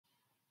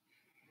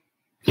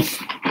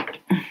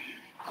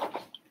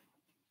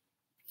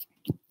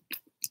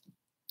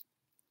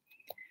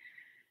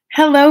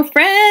Hello,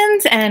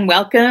 friends, and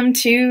welcome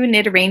to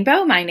Knit a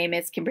Rainbow. My name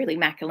is Kimberly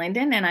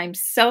McAlinden, and I'm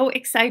so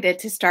excited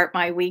to start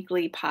my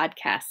weekly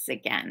podcasts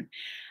again.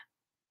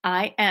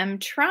 I am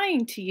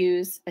trying to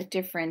use a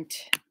different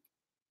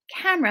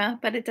camera,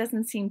 but it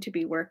doesn't seem to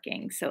be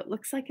working. So it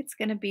looks like it's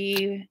going to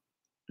be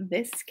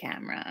this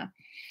camera.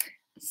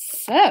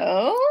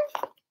 So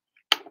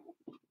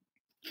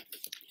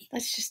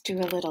let's just do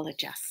a little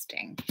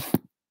adjusting.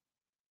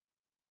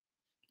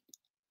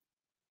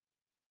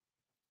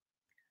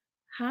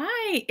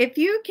 Hi, if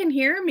you can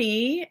hear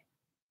me.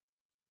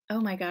 Oh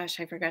my gosh,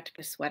 I forgot to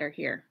put a sweater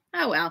here.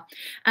 Oh well.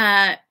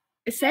 Uh,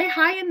 Say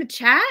hi in the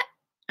chat.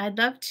 I'd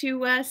love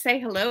to say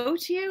hello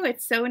to you.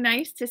 It's so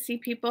nice to see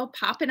people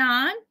popping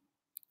on.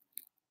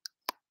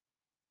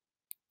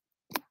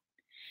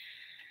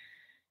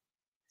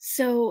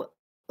 So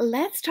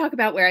let's talk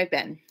about where I've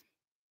been.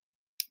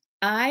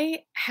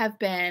 I have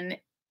been,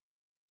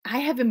 I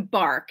have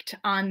embarked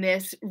on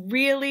this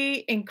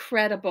really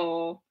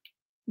incredible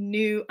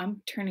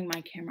I'm turning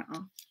my camera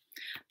off.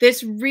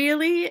 This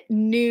really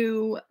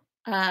new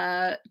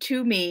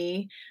to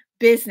me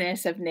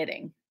business of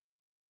knitting.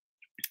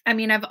 I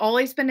mean, I've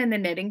always been in the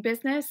knitting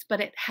business,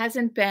 but it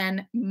hasn't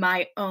been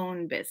my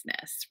own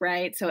business,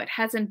 right? So it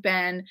hasn't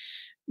been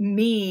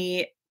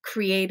me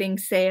creating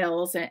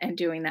sales and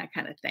doing that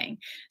kind of thing.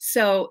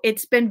 So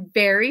it's been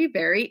very,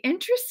 very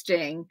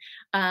interesting.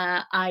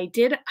 I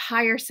did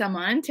hire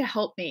someone to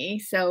help me.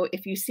 So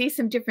if you see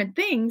some different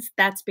things,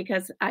 that's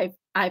because I've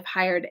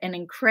hired an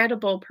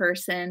incredible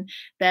person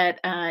that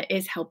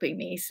is helping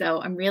me.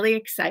 So I'm really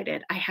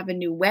excited. I have a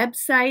new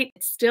website.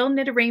 It's still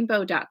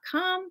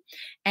knitarainbow.com,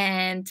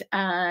 and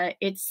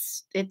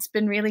it's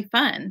been really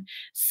fun.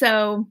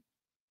 So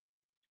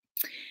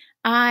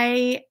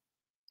I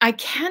I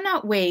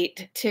cannot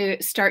wait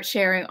to start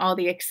sharing all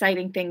the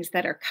exciting things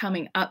that are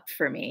coming up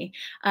for me.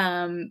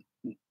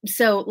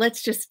 So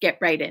let's just get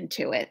right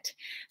into it.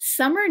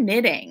 Summer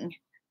knitting.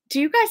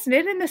 Do you guys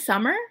knit in the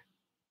summer?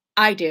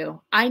 I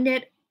do. I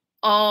knit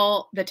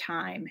all the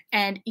time.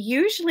 And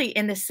usually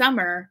in the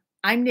summer,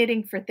 I'm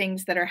knitting for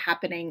things that are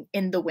happening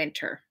in the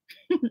winter.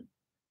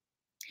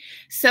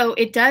 So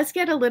it does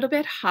get a little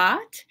bit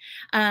hot.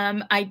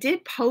 I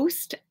did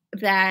post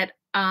that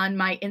on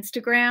my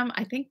Instagram.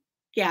 I think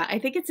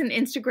it's an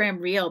Instagram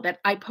reel that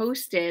I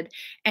posted,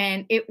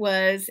 and it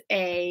was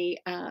me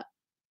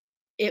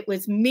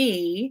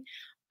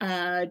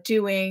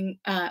doing.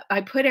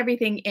 I put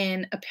everything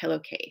in a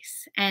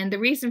pillowcase, and the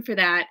reason for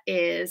that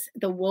is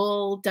the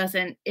wool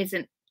doesn't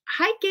isn't.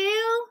 Hi,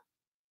 Gail.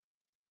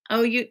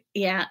 Oh,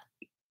 yeah.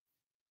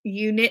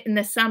 You knit in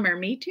the summer,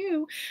 me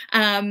too.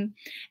 And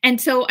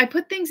so I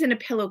put things in a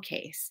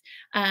pillowcase.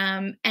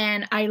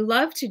 And I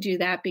love to do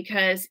that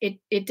because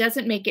it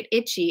doesn't make it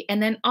itchy.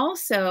 And then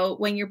also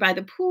when you're by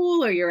the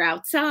pool or you're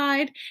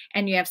outside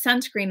and you have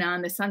sunscreen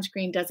on, the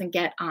sunscreen doesn't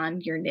get on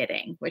your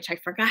knitting, which I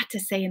forgot to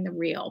say in the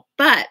reel.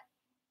 But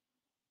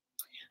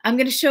I'm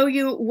going to show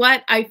you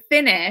what I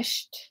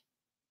finished.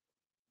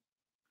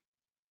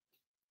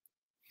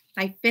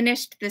 I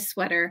finished this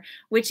sweater,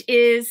 which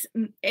is,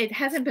 it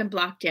hasn't been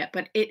blocked yet,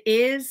 but it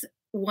is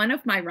one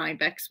of my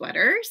Rhinebeck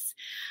sweaters.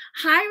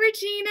 Hi,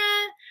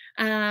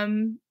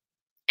 Regina.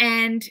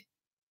 And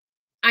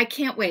I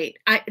can't wait.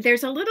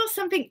 There's a little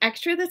something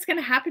extra that's going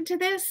to happen to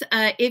this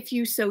if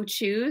you so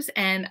choose,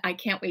 and I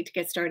can't wait to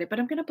get started, but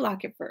I'm going to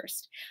block it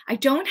first. I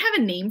don't have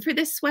a name for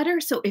this sweater,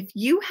 so if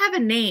you have a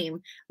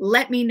name,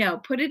 let me know.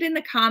 Put it in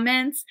the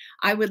comments.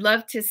 I would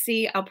love to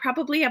see. I'll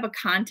probably have a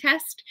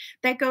contest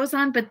that goes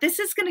on, but this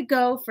is going to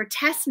go for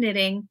test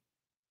knitting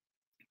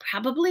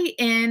probably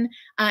in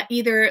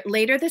either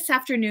later this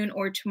afternoon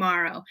or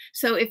tomorrow.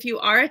 So if you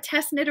are a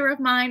test knitter of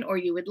mine or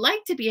you would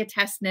like to be a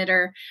test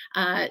knitter,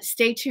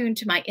 stay tuned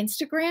to my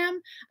Instagram.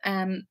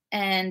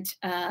 And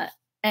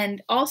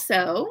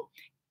also,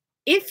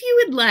 if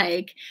you would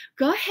like,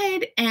 go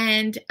ahead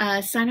and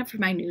sign up for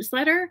my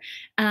newsletter.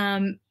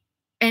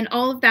 And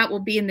all of that will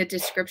be in the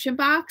description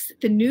box.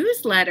 The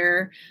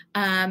newsletter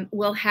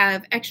will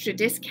have extra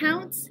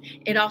discounts.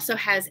 It also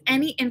has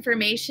any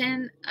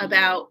information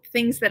about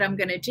things that I'm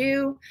going to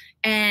do.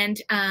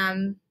 And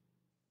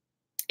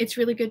it's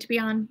really good to be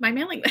on my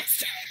mailing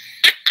list.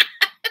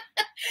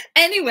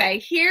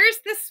 Anyway, here's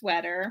the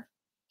sweater.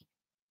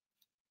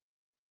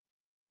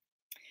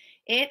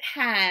 It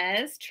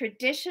has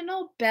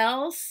traditional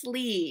bell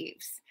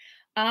sleeves.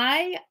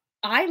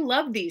 I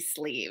love these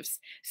sleeves.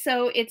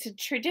 So it's a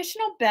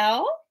traditional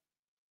bell,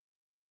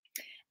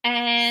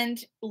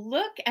 and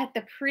look at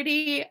the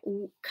pretty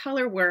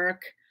color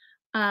work,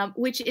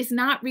 which is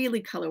not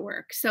really color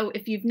work. So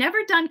if you've never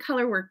done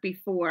color work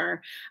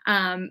before,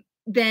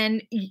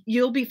 then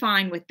you'll be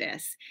fine with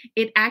this.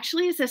 It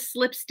actually is a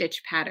slip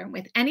stitch pattern.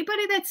 With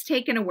anybody that's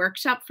taken a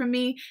workshop from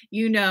me,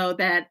 you know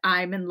that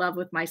I'm in love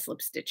with my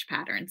slip stitch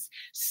patterns.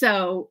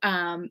 So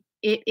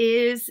it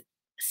is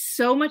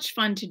so much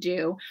fun to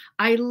do.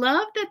 I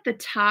love that the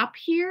top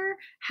here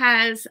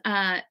has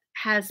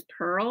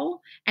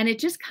purl, and it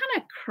just kind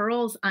of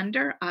curls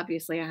under.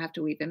 Obviously, I have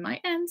to weave in my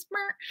ends,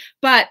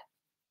 but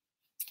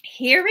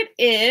here it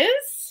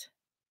is.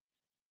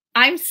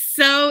 I'm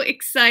so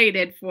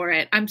excited for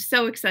it. I'm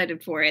so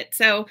excited for it.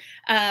 So,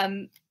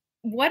 um,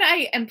 what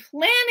I am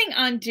planning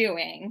on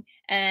doing,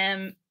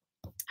 I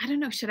don't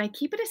know, should I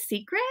keep it a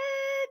secret?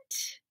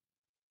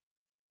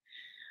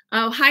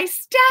 Oh, hi,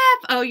 Steph.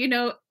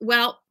 Oh,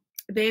 well,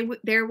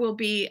 there will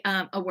be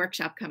a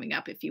workshop coming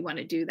up if you want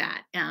to do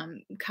that.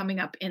 Coming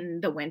up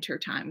in the winter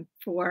time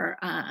for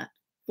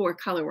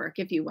color work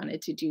if you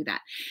wanted to do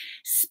that.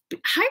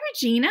 Hi,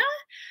 Regina.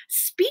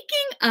 Speaking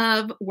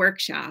of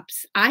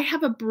workshops, I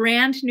have a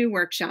brand new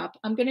workshop.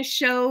 I'm going to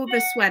show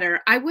the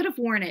sweater. I would have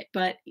worn it,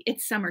 but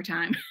it's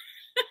summertime.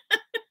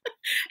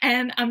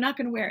 And I'm not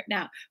going to wear it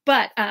now.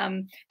 But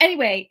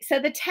anyway, so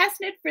the test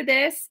knit for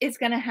this is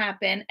going to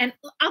happen, and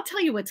I'll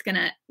tell you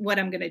what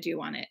I'm going to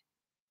do on it.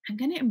 I'm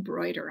going to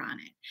embroider on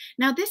it.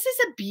 Now, this is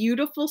a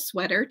beautiful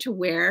sweater to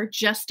wear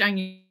just on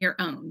your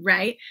own,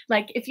 right?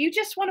 Like if you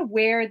just want to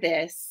wear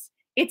this,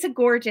 it's a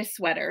gorgeous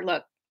sweater.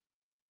 Look.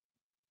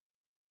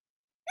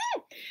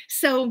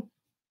 So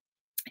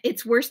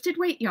it's worsted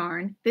weight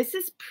yarn. This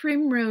is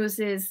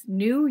Primrose's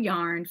new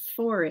yarn,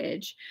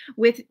 Forage,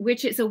 with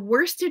which is a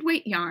worsted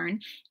weight yarn.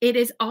 It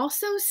is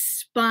also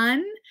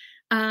spun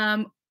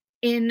um,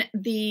 in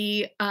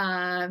the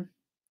oh,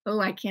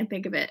 I can't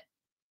think of it.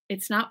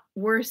 It's not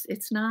worse.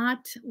 It's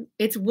not.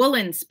 It's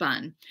woolen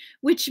spun,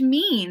 which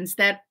means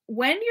that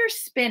when you're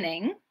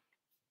spinning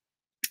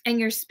and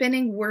you're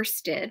spinning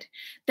worsted,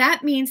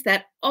 that means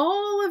that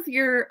all of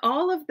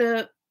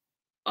the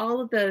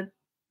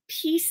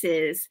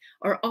pieces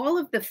or all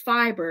of the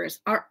fibers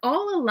are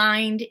all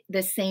aligned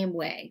the same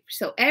way.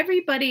 So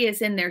everybody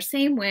is in their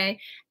same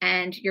way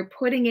and you're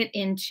putting it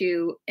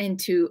into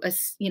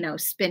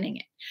spinning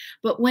it.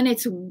 But when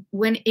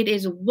it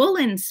is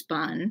woolen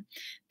spun,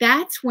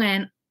 that's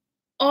when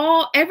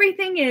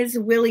everything is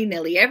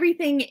willy-nilly.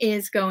 Everything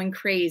is going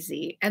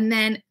crazy. And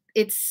then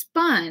it's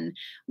spun,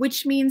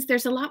 which means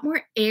there's a lot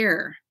more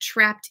air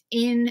trapped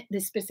in the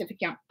specific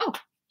yarn. Oh,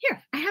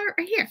 here, I have it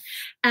right here.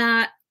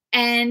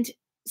 And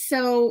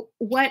so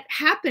what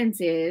happens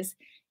is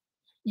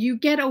you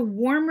get a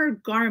warmer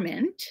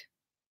garment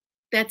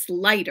that's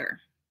lighter,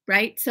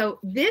 right? So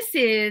this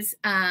is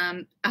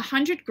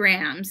 100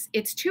 grams.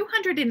 It's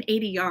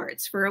 280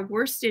 yards for a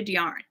worsted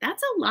yarn.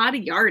 That's a lot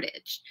of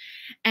yardage.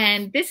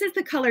 And this is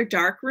the color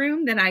Dark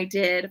Room that I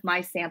did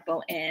my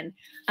sample in.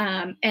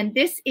 And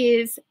this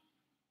is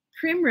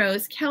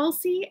Primrose,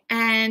 Kelsey,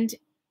 and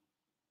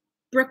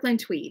Brooklyn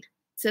Tweed.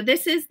 So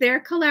this is their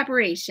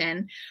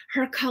collaboration.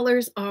 Her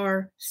colors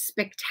are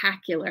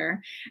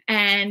spectacular.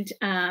 And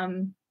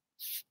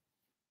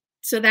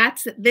so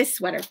that's this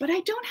sweater, but I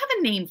don't have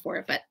a name for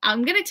it, but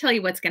I'm going to tell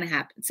you what's going to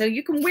happen. So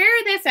you can wear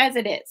this as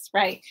it is,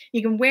 right?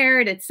 You can wear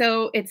it. It's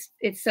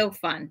so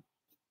fun.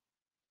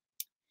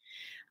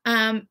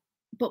 But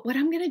what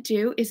I'm going to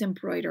do is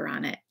embroider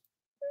on it.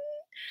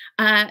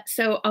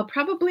 So I'll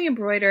probably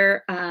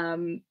embroider, I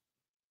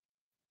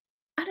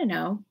don't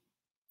know.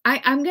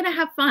 I'm going to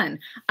have fun.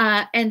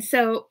 And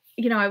so,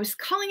 I was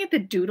calling it the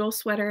doodle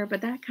sweater,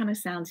 but that kind of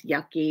sounds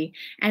yucky.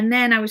 And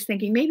then I was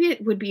thinking maybe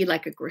it would be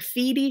like a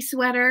graffiti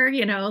sweater,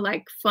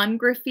 like fun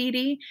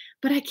graffiti,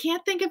 but I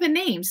can't think of a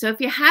name. So if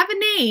you have a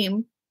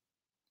name,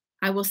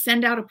 I will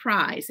send out a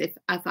prize if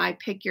I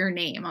pick your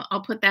name.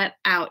 I'll put that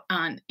out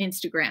on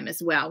Instagram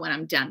as well when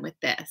I'm done with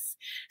this.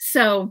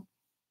 So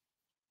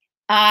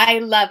I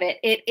love it.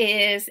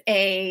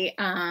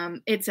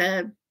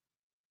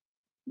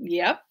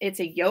 Yep, it's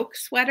a yoke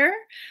sweater.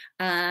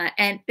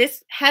 And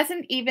this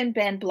hasn't even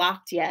been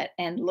blocked yet.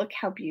 And look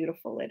how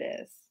beautiful it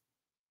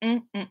is.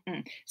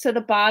 So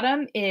the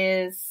bottom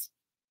is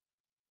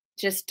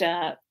just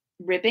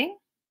ribbing,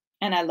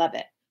 and I love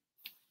it.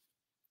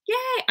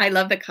 Yay! I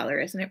love the color.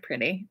 Isn't it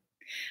pretty?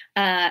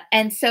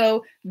 And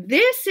so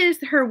this is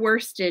her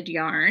worsted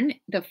yarn,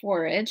 the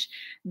Forage.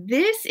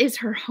 This is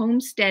her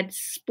Homestead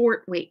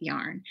sport weight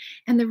yarn.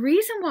 And the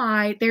reason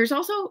why there's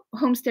also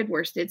Homestead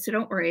worsted, so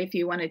don't worry if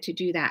you wanted to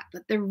do that.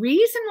 But the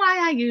reason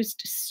why I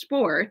used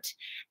sport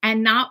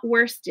and not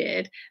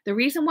worsted, the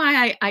reason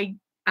why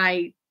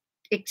I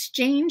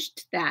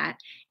exchanged that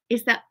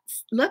is that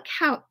look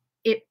how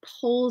it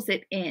pulls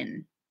it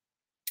in.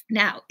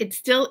 Now, it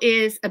still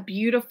is a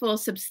beautiful,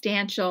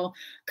 substantial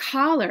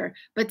collar,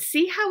 but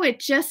see how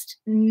it just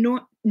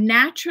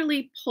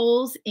naturally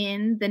pulls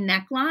in the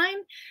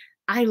neckline?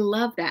 I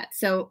love that.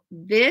 So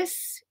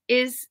this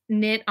is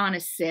knit on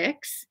a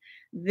 6.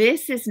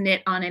 This is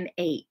knit on an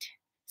 8.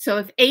 So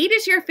if 8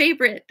 is your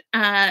favorite,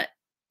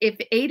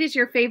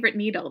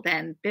 needle,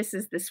 then this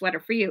is the sweater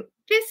for you.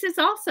 This is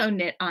also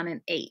knit on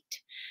an 8.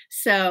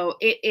 So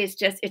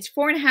it's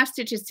 4.5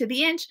 stitches to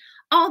the inch.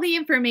 All the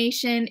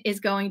information is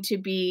going to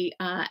be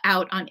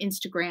out on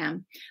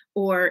Instagram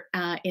or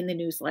in the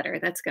newsletter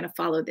that's going to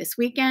follow this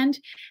weekend.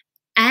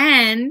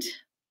 And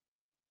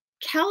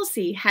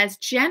Kelsey has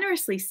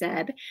generously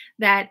said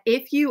that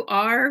if you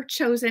are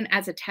chosen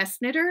as a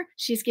test knitter,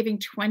 she's giving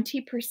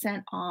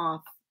 20%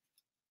 off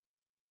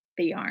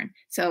the yarn.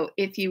 So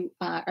if you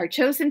are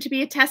chosen to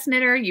be a test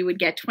knitter, you would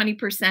get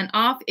 20%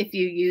 off if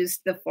you use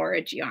the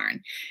Forage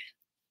yarn.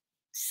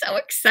 So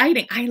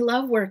exciting. I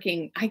love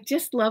working. I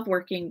just love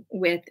working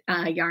with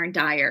yarn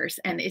dyers,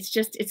 and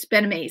it's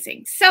been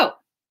amazing. So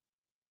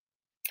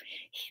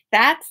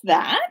that's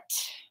that.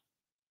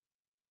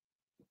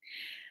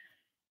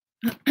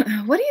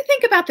 What do you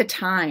think about the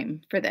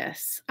time for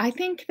this? I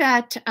think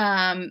that,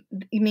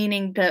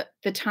 meaning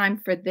the time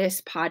for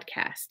this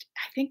podcast,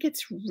 I think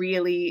it's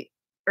really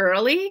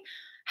early.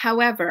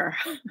 However,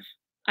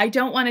 I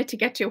don't want it to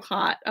get too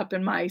hot up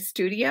in my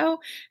studio.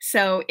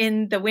 So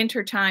in the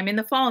winter time, in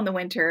the fall and the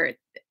winter,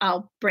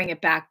 I'll bring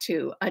it back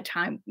to a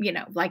time,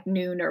 like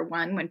noon or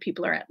 1 when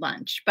people are at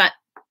lunch. But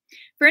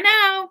for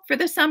now, for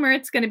the summer,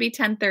 it's going to be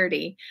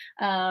 10:30.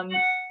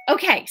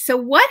 Okay, so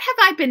what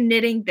have I been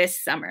knitting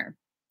this summer?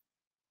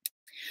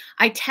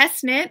 I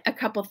test knit a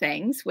couple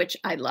things, which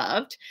I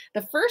loved.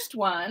 The first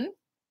one,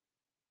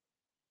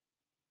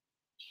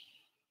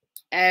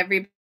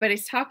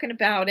 everybody's talking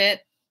about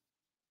it.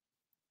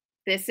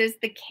 This is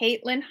the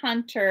Caitlin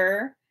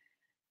Hunter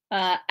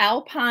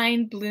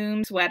Alpine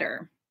Bloom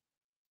sweater.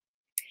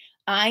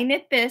 I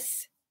knit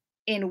this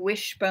in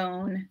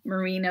Wishbone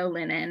merino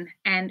linen,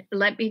 and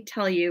let me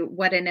tell you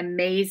what an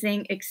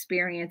amazing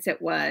experience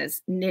it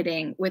was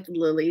knitting with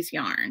Lily's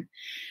yarn.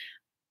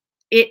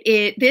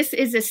 This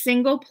is a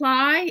single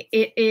ply.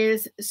 It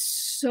is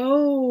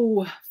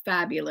so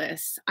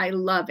fabulous. I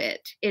love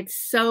it. It's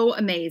so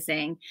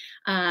amazing.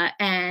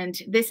 And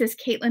this is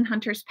Caitlin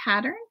Hunter's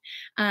pattern.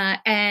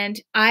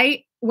 And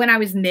when I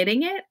was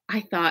knitting it,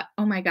 I thought,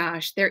 oh my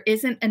gosh, there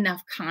isn't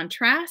enough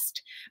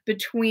contrast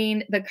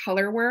between the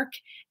color work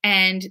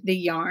and the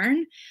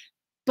yarn.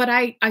 But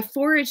I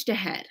foraged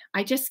ahead.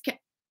 I just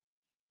kept,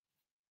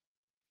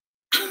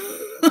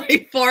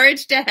 I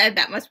foraged ahead.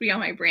 That must be on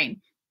my brain.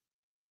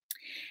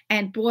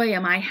 And boy,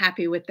 am I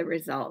happy with the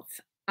results.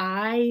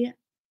 I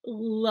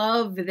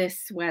love this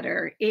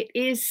sweater. It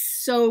is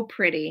so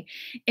pretty.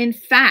 In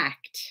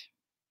fact,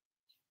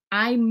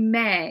 I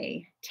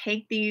may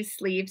take these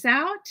sleeves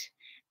out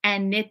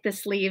and knit the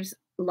sleeves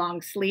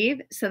long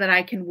sleeve so that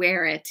I can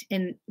wear it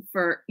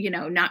for,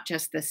 not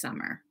just the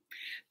summer.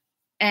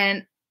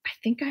 And I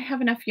think I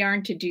have enough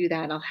yarn to do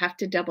that. I'll have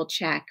to double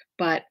check,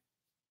 but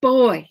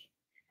boy,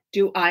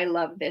 do I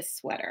love this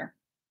sweater.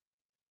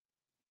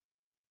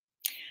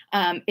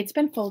 It's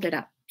been folded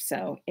up,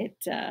 so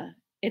it's a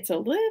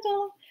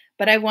little,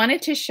 but I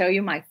wanted to show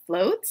you my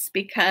floats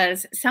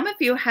because some of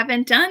you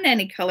haven't done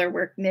any color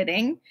work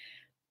knitting.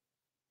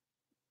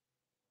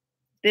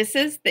 This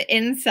is the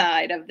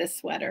inside of the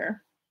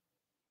sweater.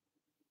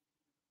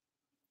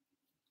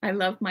 I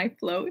love my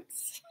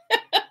floats.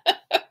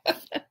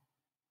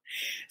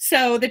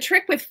 So the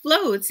trick with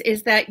floats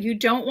is that you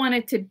don't want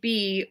it to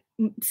be,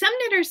 some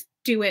knitters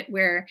do it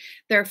where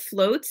their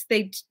floats,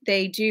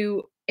 they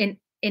do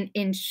an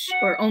inch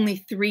or only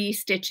 3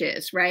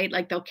 stitches, right?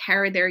 Like they'll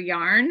carry their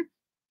yarn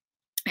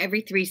every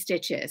 3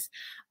 stitches.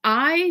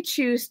 I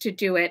choose to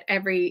do it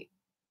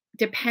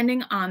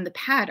depending on the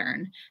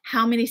pattern,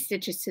 how many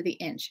stitches to the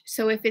inch.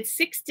 So if it's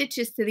 6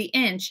 stitches to the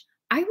inch,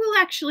 I will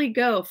actually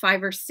go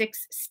 5 or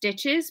 6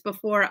 stitches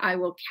before I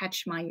will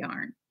catch my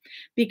yarn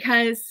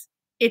because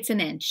it's an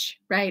inch,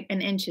 right?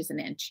 An inch is an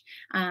inch.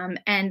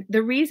 And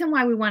the reason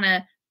why we want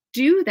to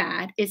do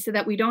that is so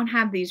that we don't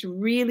have these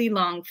really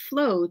long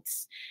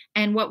floats.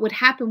 And what would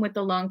happen with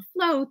the long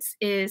floats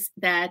is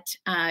that,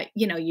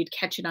 you'd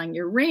catch it on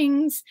your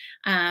rings.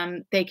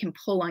 They can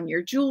pull on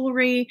your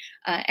jewelry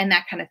and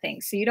that kind of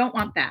thing. So you don't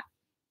want that.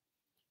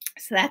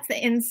 So that's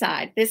the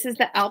inside. This is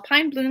the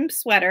Alpine Bloom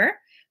sweater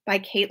by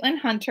Caitlin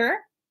Hunter.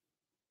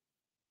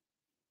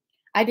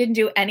 I didn't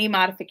do any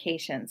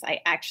modifications.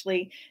 I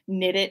actually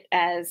knit it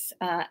as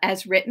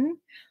written.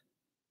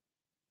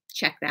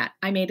 Check that.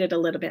 I made it a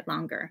little bit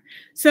longer.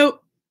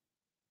 So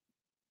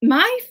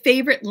my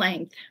favorite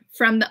length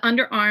from the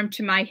underarm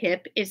to my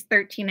hip is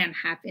 13.5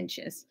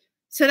 inches.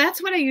 So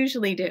that's what I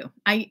usually do.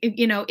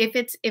 If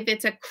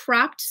it's a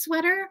cropped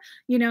sweater,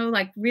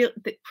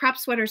 the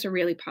cropped sweaters are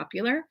really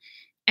popular.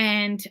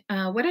 And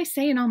what I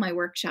say in all my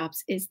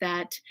workshops is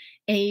that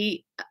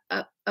a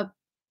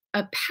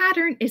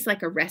pattern is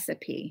like a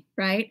recipe,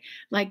 right?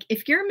 Like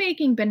if you're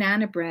making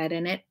banana bread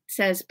and it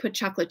says put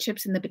chocolate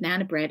chips in the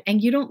banana bread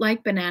and you don't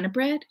like banana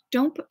bread,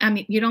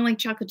 you don't like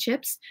chocolate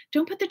chips,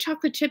 don't put the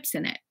chocolate chips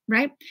in it,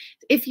 right?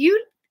 If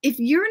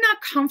you're not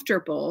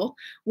comfortable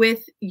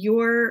with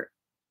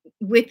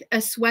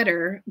a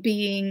sweater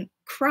being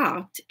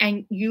cropped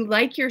and you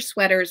like your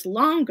sweaters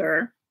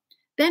longer,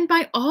 then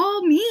by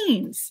all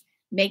means,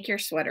 make your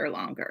sweater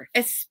longer,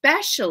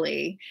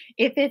 especially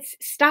if it's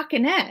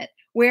stockinette,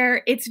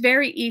 where it's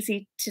very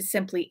easy to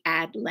simply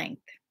add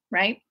length,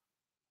 right?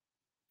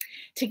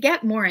 To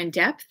get more in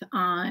depth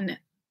on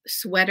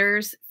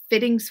sweaters,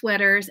 fitting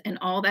sweaters, and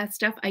all that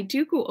stuff, I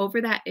do go over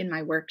that in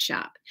my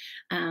workshop.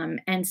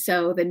 And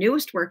so the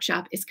newest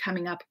workshop is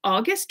coming up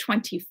August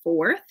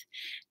 24th,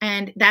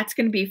 and that's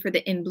going to be for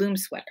the In Bloom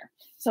sweater.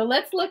 So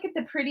let's look at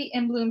the pretty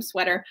In Bloom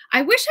sweater.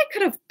 I wish I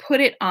could have put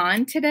it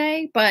on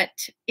today, but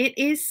it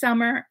is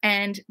summer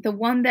and the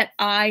one that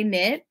I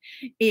knit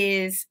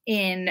is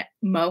in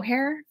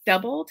mohair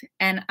doubled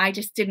and I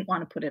just didn't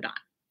want to put it on.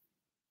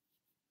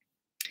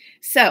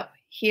 So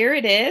here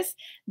it is.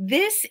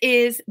 This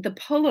is the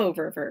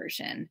pullover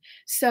version.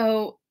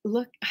 So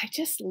look, I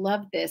just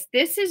love this.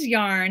 This is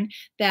yarn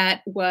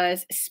that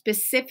was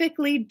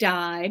specifically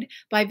dyed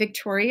by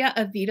Victoria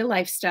of Vita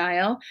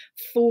Lifestyle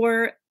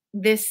for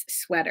this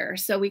sweater.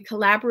 So we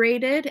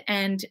collaborated,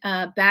 and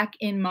back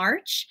in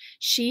March,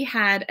 she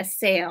had a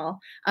sale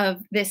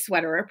of this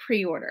sweater, a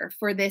pre-order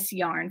for this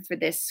yarn for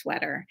this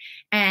sweater.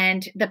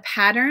 And the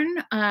pattern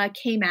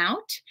came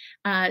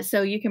out.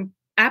 So you can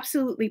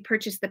absolutely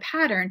purchase the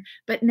pattern,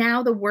 but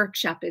now the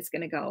workshop is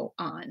going to go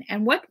on.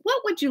 And what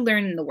would you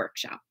learn in the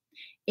workshop?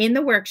 In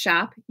the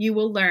workshop, you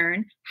will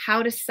learn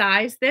how to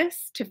size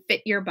this to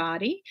fit your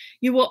body.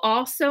 You will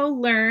also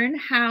learn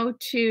how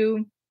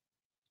to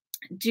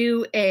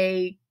do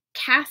a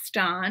cast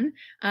on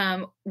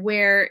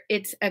where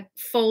it's a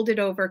folded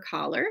over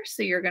collar.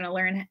 So you're going to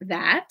learn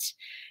that.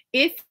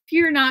 If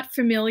you're not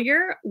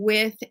familiar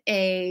with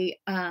a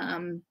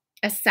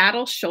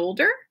saddle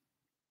shoulder,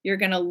 you're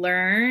going to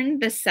learn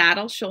the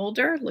saddle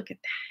shoulder. Look at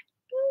that.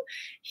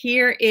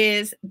 Here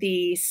is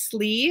the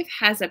sleeve,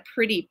 has a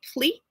pretty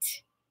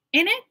pleat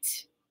in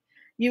it.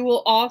 You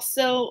will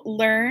also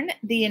learn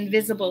the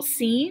invisible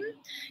seam.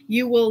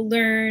 You will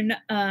learn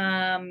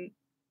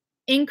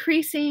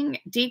increasing,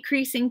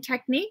 decreasing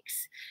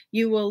techniques.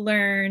 You will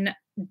learn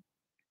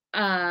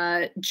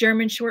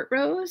German short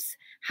rows,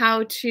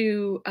 how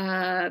to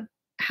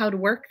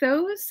work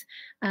those,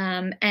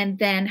 and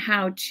then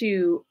how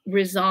to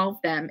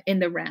resolve them in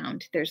the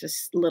round. There's a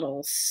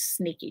little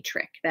sneaky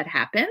trick that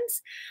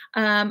happens,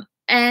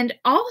 and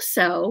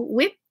also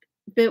with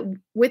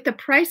the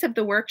price of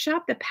the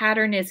workshop, the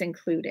pattern is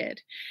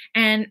included,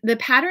 and the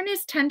pattern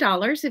is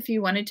 $10 if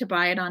you wanted to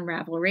buy it on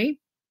Ravelry.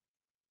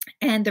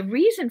 And the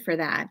reason for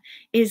that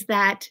is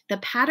that the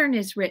pattern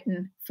is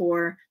written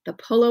for the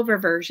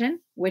pullover version,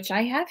 which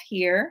I have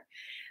here,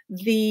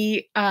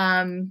 the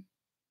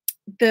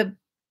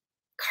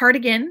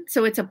cardigan.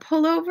 So it's a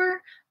pullover,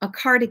 a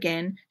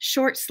cardigan,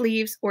 short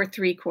sleeves, or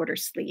 3/4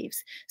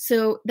 sleeves.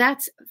 So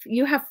that's,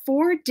 you have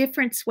 4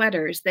 different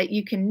sweaters that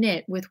you can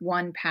knit with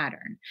one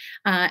pattern.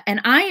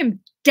 And I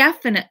am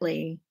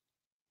definitely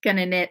going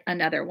to knit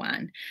another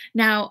one.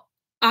 Now,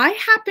 I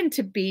happen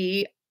to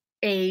be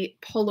a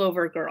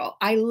pullover girl.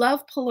 I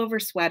love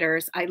pullover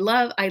sweaters. I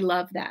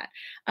love that.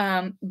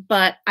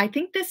 But I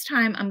think this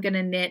time I'm going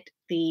to knit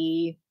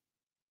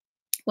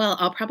well,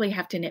 I'll probably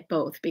have to knit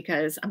both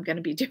because I'm going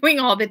to be doing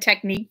all the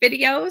technique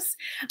videos.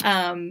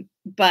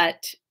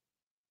 But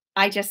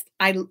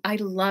I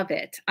love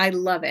it. I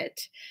love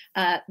it.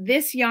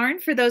 This yarn,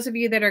 for those of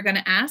you that are going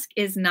to ask,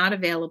 is not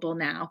available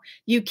now.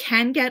 You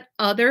can get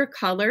other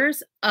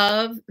colors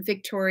of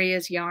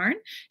Victoria's yarn.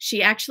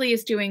 She actually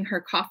is doing her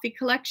coffee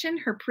collection.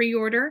 Her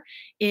pre-order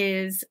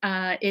is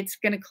it's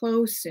going to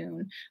close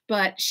soon,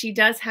 but she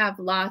does have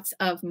lots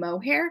of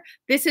mohair.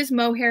 This is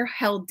mohair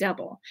held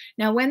double.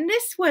 Now, when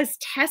this was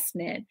test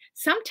knit,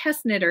 some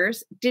test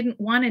knitters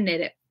didn't want to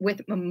knit it with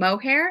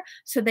mohair,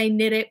 so they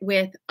knit it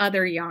with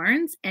other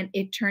yarns, and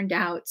it turned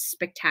out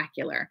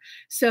spectacular.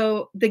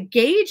 So the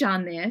gauge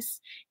on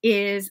this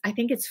is, I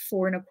think it's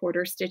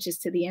 4¼ stitches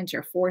to the inch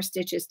or 4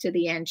 stitches to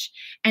the inch.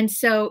 And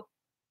so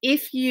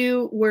if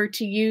you were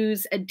to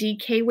use a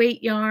DK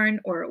weight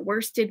yarn or a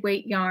worsted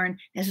weight yarn,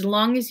 as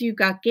long as you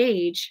got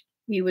gauge,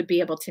 you would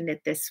be able to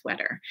knit this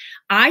sweater.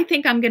 I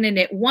think I'm going to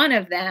knit one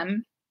of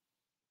them.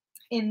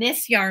 In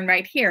this yarn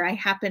right here, I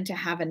happen to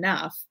have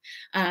enough.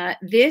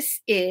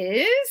 This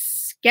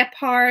is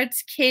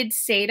Gepard's Kid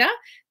Seda.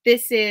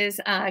 This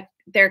is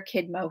their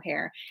kid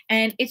mohair.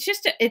 And it's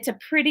just, it's a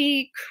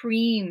pretty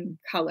cream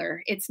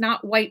color. It's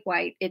not white,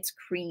 it's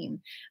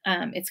cream.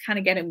 It's kind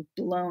of getting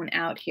blown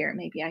out here.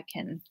 Maybe I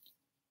can,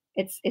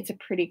 it's a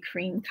pretty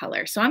cream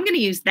color. So I'm going to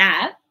use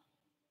that.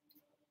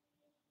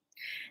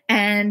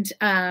 And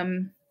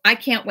I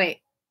can't wait.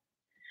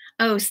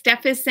 Oh,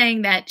 Steph is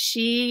saying that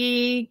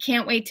she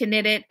can't wait to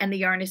knit it, and the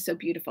yarn is so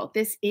beautiful.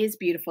 This is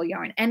beautiful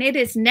yarn, and it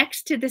is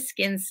next to the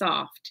Skin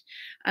Soft.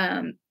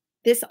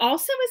 This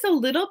also is a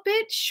little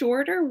bit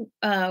shorter,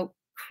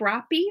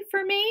 croppy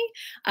for me.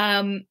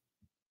 And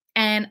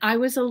I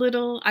was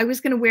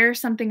going to wear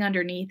something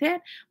underneath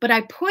it, but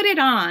I put it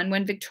on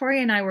when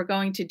Victoria and I were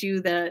going to do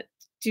the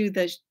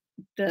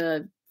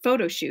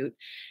photo shoot,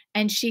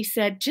 and she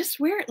said, just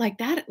wear it like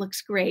that. It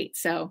looks great.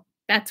 So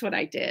that's what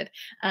I did.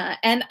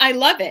 And I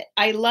love it.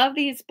 I love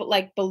these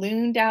like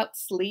ballooned out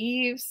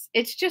sleeves.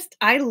 It's just,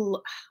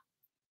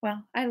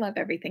 well, I love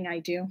everything I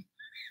do.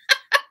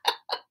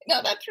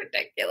 No, that's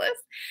ridiculous.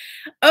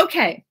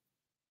 Okay.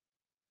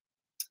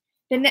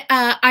 Then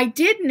I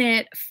did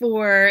knit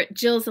for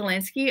Jill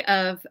Zielinski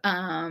of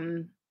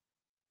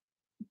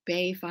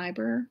Bay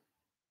Fiber.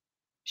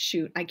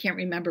 Shoot, I can't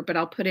remember, but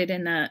I'll put it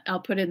in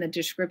the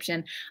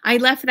description. I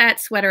left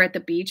that sweater at the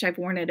beach. I've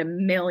worn it a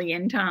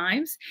million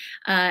times.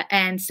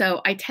 And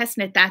so I test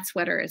knit that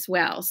sweater as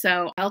well.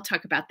 So I'll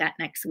talk about that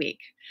next week.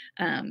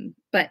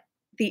 But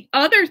the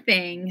other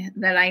thing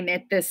that I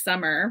knit this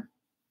summer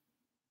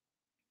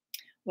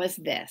was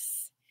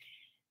this.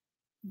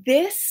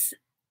 This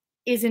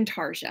is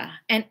Intarsia.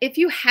 And if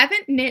you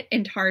haven't knit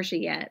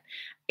Intarsia yet,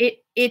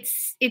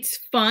 It's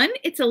fun,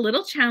 it's a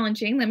little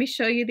challenging. Let me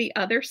show you the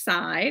other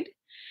side.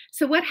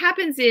 So what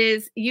happens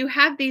is you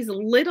have these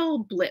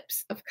little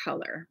blips of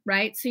color,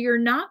 right? So you're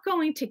not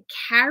going to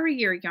carry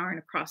your yarn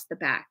across the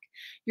back.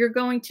 You're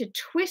going to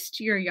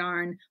twist your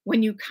yarn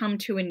when you come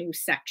to a new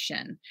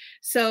section.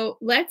 So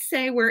let's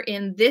say we're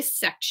in this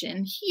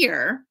section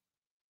here.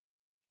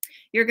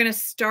 You're going to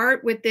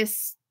start with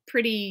this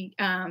pretty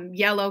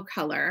yellow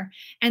color.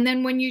 And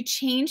then when you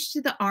change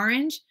to the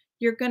orange,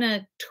 you're going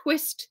to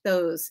twist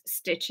those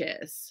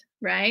stitches,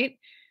 right?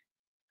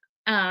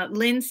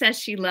 Lynn says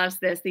she loves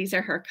this. These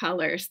are her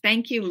colors.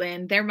 Thank you,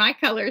 Lynn. They're my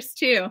colors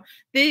too.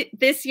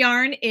 This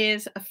yarn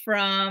is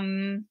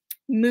from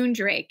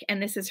Moondrake,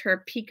 and this is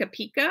her Pika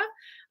Pika.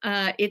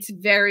 It's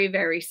very,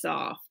 very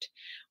soft.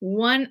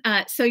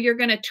 So you're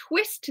going to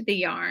twist the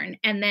yarn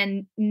and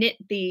then knit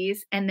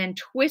these and then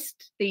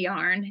twist the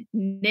yarn,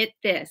 knit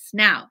this.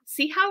 Now,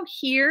 see how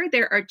here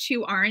there are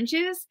two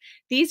oranges?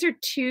 These are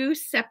two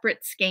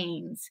separate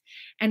skeins.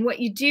 And what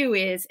you do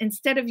is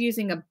instead of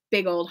using a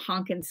big old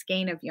honkin'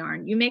 skein of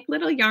yarn, you make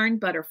little yarn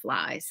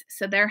butterflies.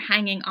 So they're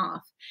hanging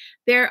off.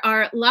 There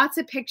are lots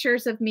of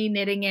pictures of me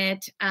knitting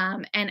it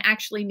and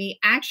actually me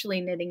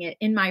actually knitting it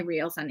in my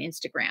reels on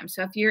Instagram.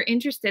 So if you're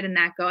interested in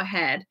that, go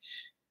ahead.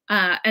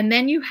 And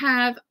then you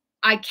have,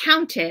 I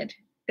counted,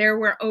 there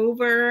were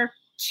over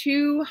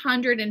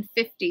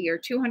 250 or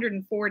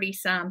 240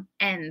 some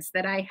ends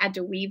that I had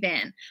to weave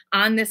in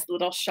on this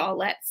little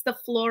shawlette. It's the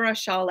Flora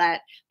Shawlette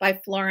by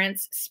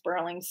Florence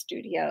Sperling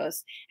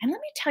Studios. And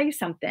let me tell you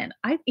something.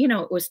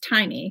 It was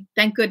tiny,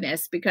 thank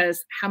goodness,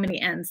 because how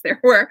many ends there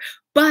were.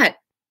 But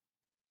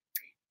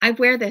I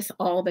wear this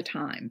all the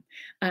time.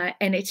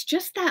 And it's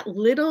just that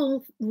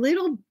little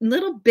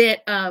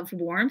bit of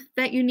warmth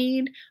that you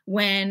need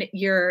when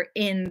you're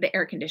in the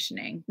air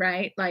conditioning,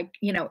 right? Like,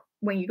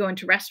 when you go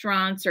into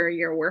restaurants or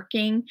you're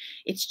working,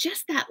 it's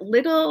just that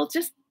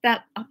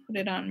I'll put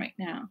it on right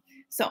now.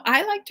 So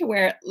I like to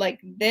wear it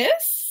like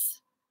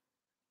this.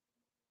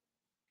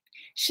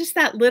 It's just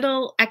that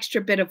little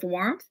extra bit of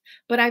warmth,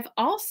 but I've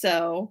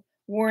also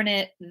worn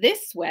it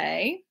this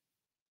way.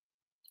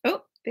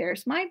 Oh,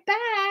 there's my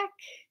back.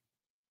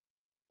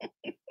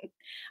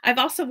 I've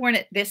also worn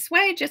it this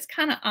way, just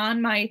kind of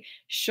on my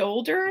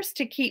shoulders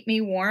to keep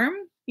me warm.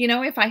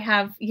 If I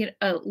have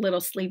a little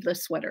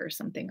sleeveless sweater or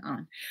something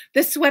on.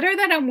 The sweater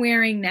that I'm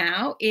wearing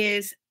now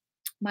is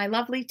my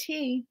lovely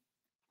tee.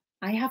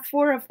 I have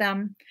 4 of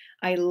them.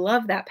 I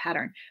love that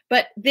pattern.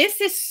 But this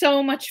is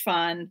so much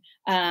fun.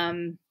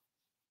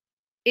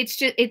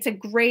 It's a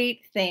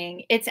great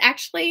thing. It's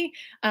actually,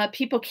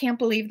 people can't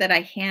believe that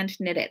I hand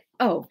knit it.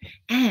 Oh,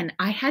 and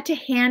I had to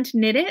hand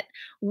knit it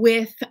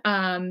with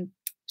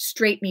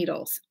straight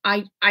needles.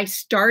 I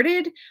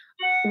started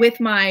with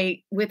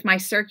my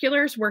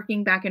circulars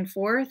working back and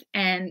forth,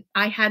 and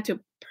I had to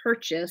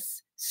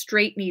purchase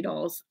straight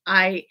needles.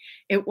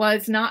 It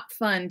was not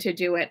fun to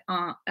do it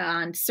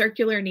on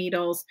circular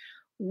needles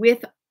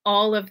with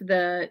all of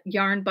the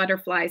yarn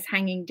butterflies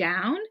hanging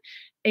down.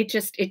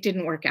 It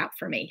didn't work out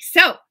for me.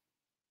 So,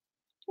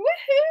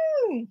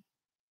 woohoo!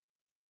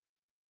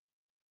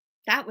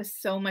 That was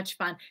so much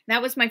fun.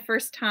 That was my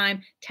first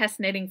time test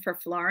knitting for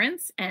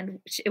Florence, and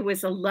it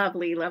was a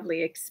lovely,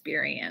 lovely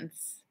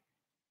experience.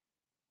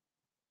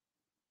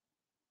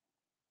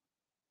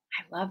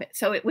 I love it.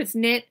 So it was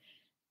knit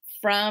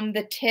from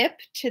the tip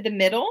to the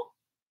middle,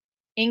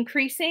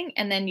 increasing,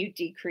 and then you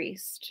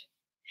decreased.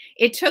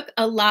 It took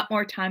a lot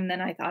more time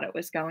than I thought it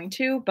was going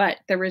to, but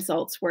the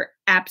results were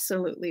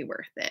absolutely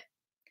worth it.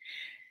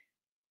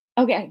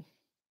 Okay.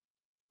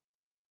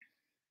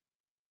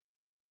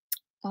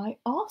 I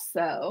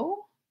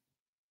also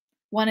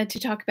wanted to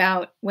talk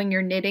about when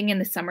you're knitting in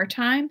the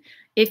summertime.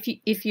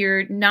 If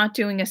you're not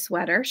doing a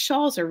sweater,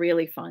 shawls are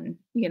really fun,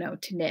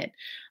 to knit.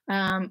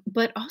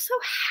 But also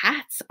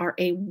hats are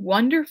a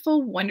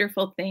wonderful,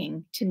 wonderful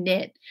thing to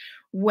knit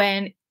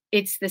when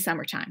it's the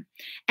summertime.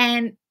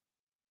 And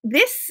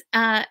this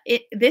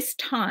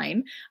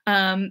time, what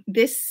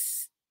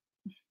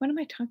am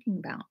I talking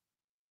about?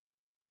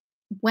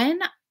 When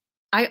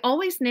I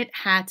always knit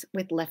hats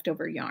with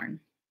leftover yarn.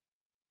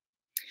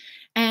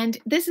 And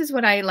this is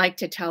what I like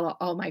to tell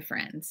all my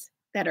friends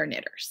that are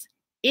knitters.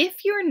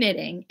 If you're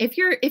knitting, if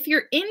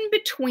you're in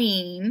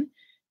between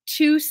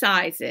 2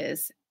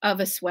 sizes of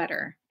a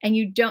sweater and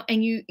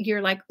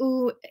you're like,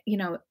 "Ooh,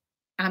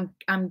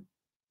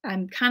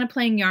 I'm kind of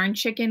playing yarn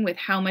chicken with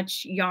how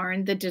much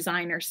yarn the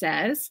designer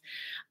says,"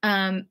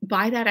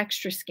 buy that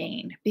extra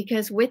skein,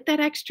 because with that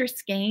extra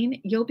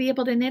skein, you'll be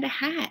able to knit a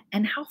hat.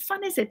 And how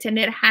fun is it to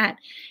knit a hat?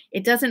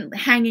 It doesn't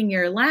hang in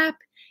your lap.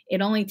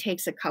 It only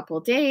takes a couple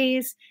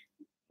days.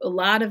 A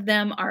lot of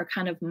them are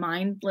kind of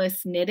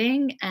mindless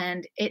knitting,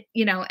 and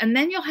and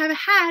then you'll have a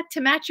hat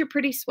to match your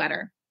pretty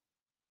sweater.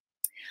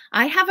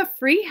 I have a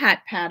free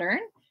hat pattern.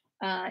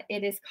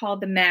 It is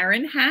called the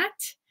Marin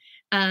hat.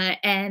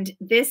 And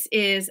this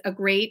is a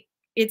great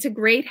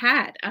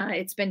hat.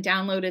 It's been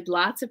downloaded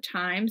lots of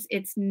times.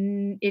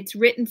 It's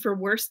written for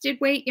worsted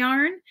weight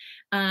yarn.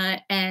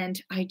 And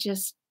I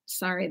just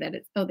Sorry that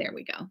it's, oh, there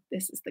we go.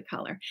 This is the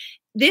color.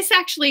 This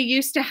actually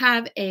used to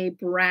have a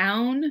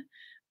brown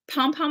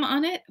pom-pom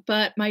on it,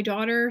 but my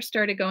daughter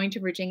started going to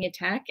Virginia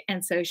Tech,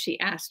 and so she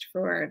asked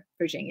for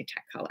Virginia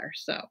Tech color.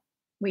 So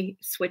we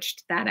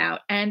switched that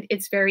out. And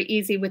it's very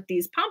easy with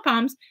these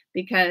pom-poms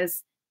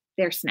because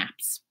they're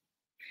snaps.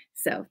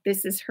 So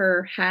this is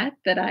her hat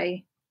that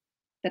I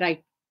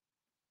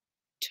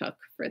took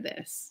for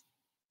this.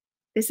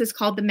 This is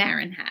called the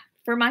Marin hat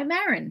for my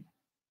Marin.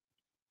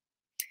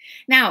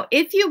 Now,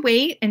 if you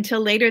wait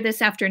until later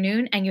this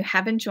afternoon and you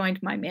haven't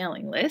joined my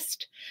mailing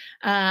list,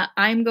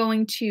 I'm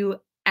going to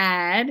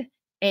add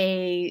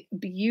a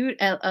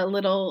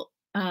little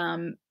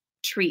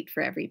treat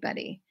for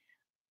everybody.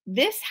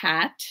 This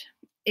hat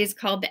is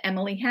called the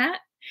Emily hat,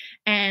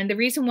 and the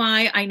reason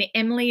why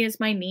Emily is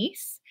my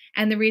niece,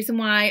 and the reason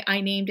why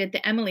I named it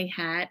the Emily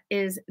hat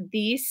is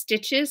these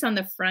stitches on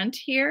the front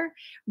here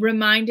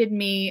reminded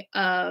me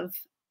of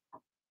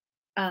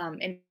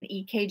an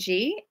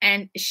EKG,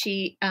 and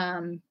she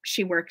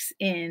works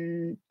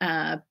in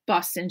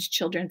Boston's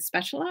Children's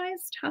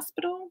Specialized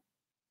Hospital,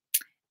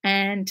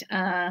 and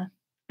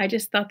I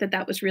just thought that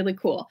that was really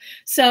cool.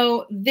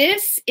 So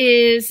this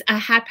is a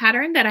hat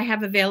pattern that I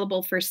have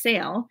available for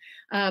sale,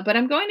 but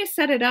I'm going to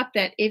set it up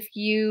that if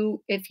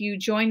you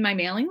join my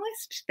mailing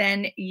list,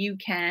 then you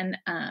can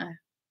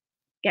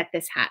get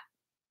this hat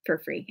for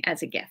free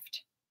as a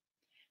gift.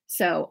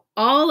 So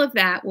all of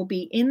that will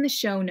be in the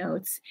show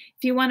notes.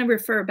 If you want to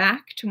refer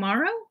back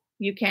tomorrow,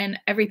 you can.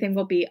 Everything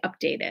will be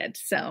updated.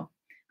 So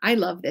I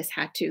love this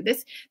hat too.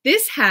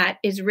 This hat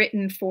is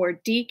written for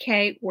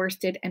DK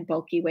worsted and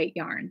bulky weight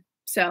yarn.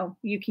 So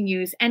you can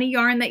use any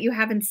yarn that you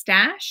have in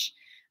stash.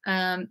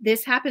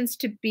 This happens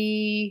to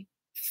be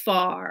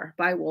Far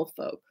by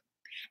Woolfolk.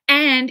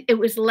 And it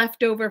was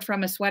left over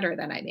from a sweater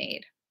that I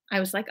made. I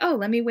was like, oh,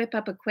 let me whip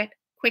up a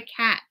quick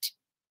hat.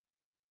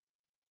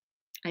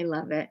 I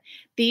love it.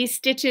 These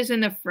stitches in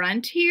the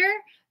front here,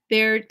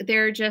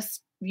 they're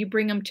just, you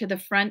bring them to the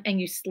front and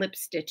you slip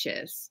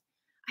stitches.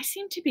 I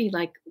seem to be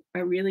like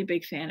a really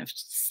big fan of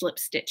slip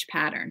stitch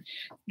pattern.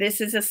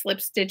 This is a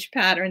slip stitch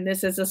pattern.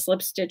 This is a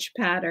slip stitch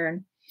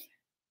pattern.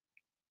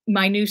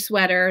 My new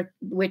sweater,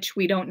 which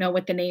we don't know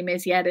what the name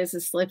is yet, is a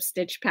slip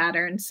stitch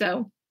pattern.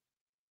 So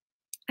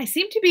I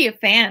seem to be a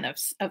fan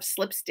of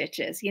slip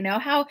stitches. You know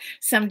how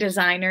some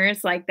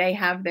designers, like, they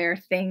have their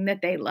thing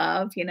that they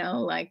love,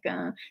 like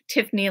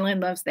Tiff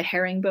Nealon loves the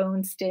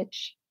herringbone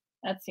stitch.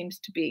 That seems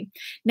to be.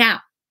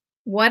 Now,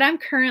 what I'm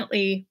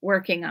currently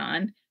working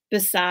on,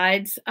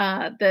 besides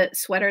the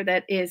sweater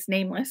that is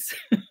nameless,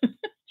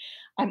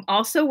 I'm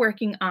also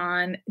working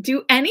on,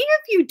 do any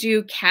of you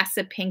do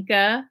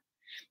Casapinka?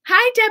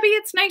 Hi, Debbie.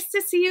 It's nice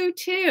to see you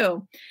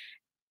too.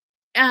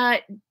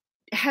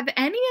 Have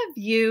any of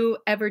you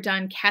ever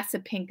done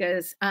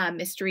Casapinka's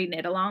mystery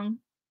knit along?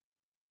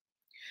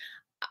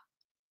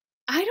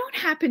 I don't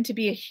happen to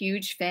be a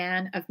huge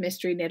fan of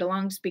mystery knit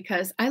alongs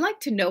because I like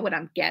to know what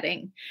I'm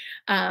getting.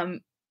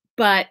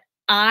 But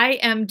I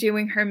am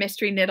doing her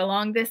mystery knit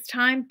along this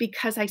time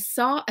because I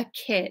saw a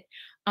kit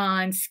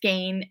on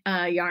Skein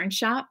Yarn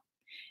Shop,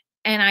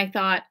 and I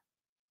thought,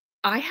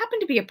 I happen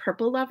to be a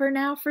purple lover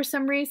now for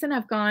some reason.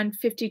 I've gone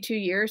 52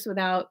 years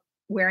without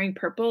wearing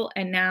purple,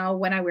 and now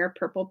when I wear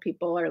purple,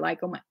 people are like,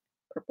 "Oh my,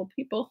 purple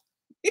people."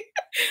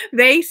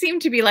 They seem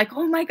to be like,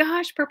 "Oh my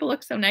gosh, purple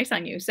looks so nice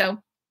on you."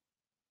 So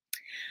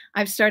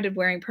I've started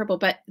wearing purple,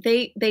 but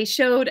they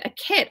showed a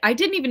kit. I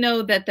didn't even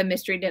know that the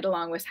mystery knit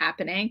along was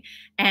happening,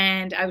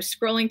 and I was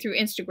scrolling through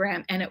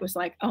Instagram, and it was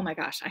like, "Oh my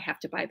gosh, I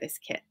have to buy this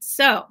kit."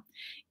 So,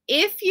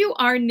 if you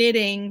are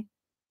knitting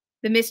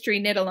the mystery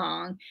knit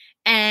along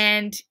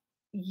and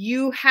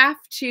you have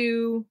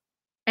to,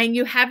 and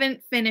you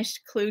haven't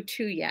finished Clue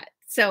 2 yet.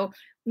 So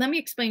let me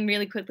explain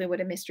really quickly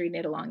what a mystery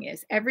knit along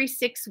is. Every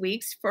 6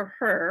 weeks for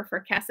her,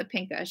 for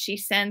Casapinka, she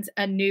sends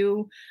a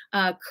new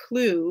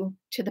clue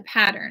to the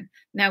pattern.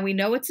 Now we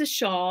know it's a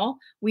shawl.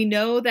 We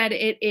know that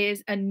it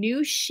is a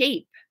new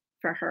shape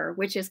for her,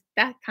 which is,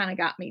 that kind of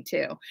got me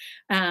too.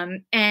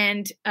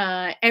 And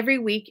every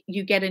week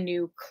you get a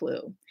new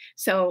clue.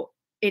 So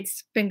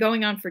it's been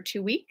going on for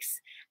 2 weeks,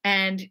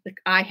 and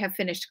I have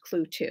finished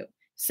Clue 2.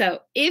 So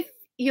if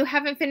you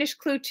haven't finished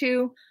Clue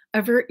 2,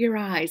 avert your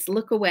eyes,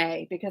 look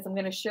away, because I'm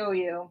going to show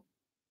you.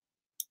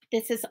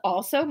 This is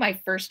also my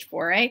first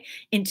foray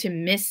into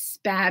Miss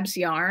Babs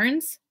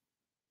yarns.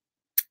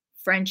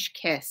 French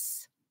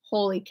Kiss.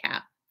 Holy cow.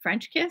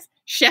 French Kiss?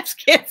 Chef's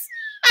Kiss.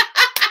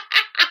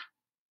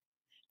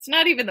 It's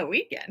not even the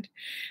weekend.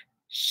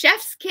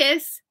 Chef's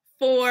Kiss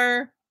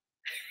for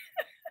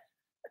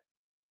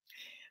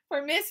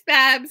Miss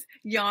Babs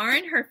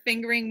yarn, her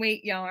fingering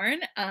weight yarn.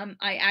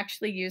 I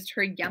actually used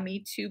her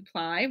Yummy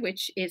 2-ply,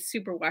 which is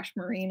superwash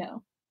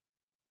merino.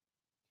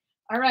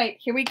 All right,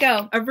 here we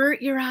go.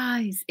 Avert your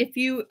eyes if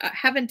you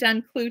haven't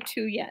done Clue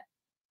 2 yet.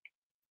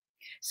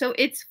 So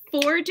it's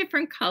 4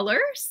 different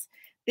colors.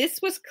 This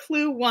was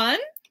Clue 1.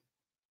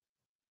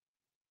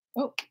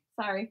 Oh,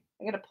 sorry,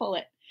 I gotta pull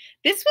it.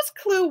 This was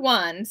Clue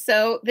 1.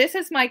 So this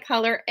is my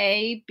color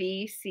A,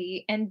 B,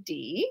 C, and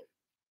D.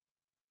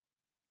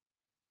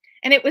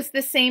 And it was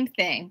the same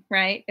thing,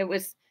 right? It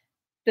was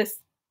this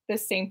the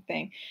same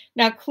thing.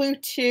 Now clue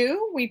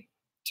 2, we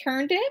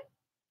turned it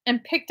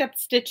and picked up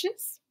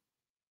stitches.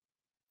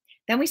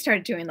 Then we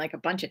started doing like a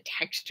bunch of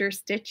texture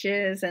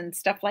stitches and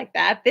stuff like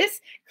that.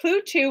 This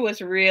clue 2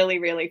 was really,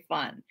 really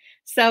fun.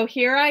 So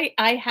here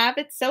I have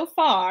it so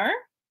far.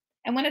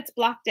 And when it's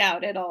blocked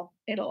out, it'll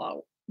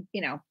all,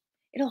 you know,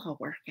 it'll all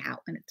work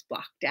out when it's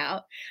blocked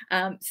out.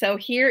 So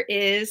here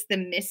is the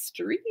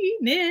mystery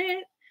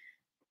knit.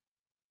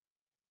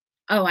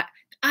 Oh,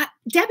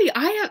 Debbie,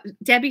 I have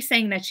Debbie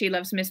saying that she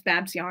loves Miss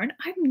Babs yarn.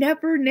 I've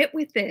never knit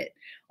with it.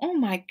 Oh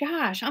my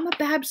gosh, I'm a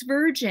Babs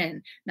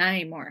virgin. Not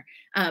anymore.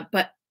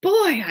 But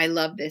boy, I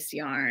love this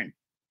yarn.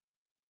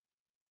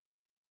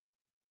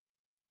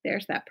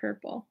 There's that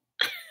purple.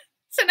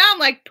 So now I'm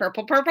like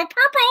purple, purple,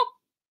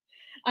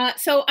 purple.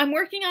 So I'm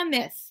working on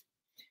this.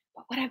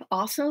 But what I've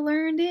also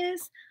learned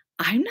is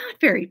I'm not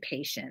very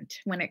patient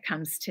when it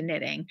comes to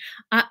knitting.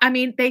 I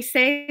mean, they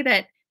say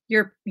that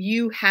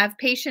you have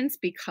patience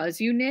because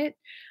you knit,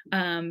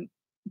 um,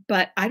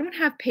 but I don't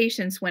have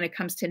patience when it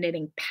comes to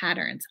knitting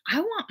patterns.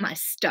 I want my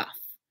stuff.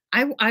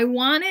 I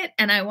want it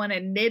and I want to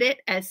knit it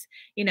as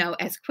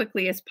as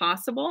quickly as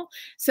possible.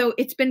 So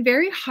it's been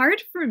very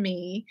hard for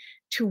me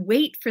to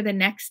wait for the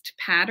next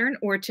pattern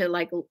or to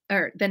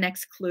or the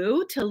next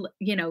clue to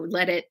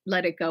let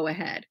it go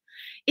ahead.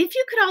 If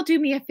you could all do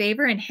me a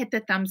favor and hit the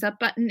thumbs up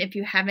button if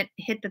you haven't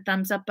hit the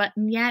thumbs up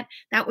button yet,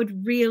 that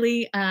would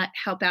really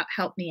help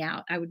me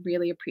out. I would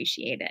really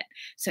appreciate it.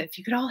 So if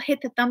you could all hit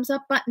the thumbs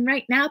up button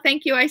right now,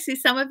 thank you. I see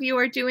some of you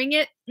are doing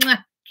it.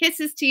 Mwah.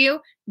 Kisses to you,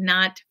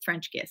 not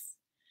French kiss.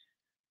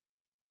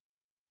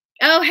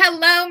 Oh,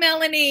 hello,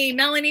 Melanie.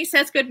 Melanie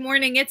says good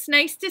morning. It's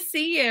nice to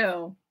see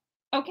you.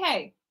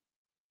 Okay.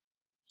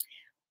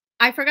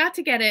 I forgot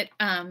to get it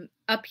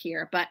up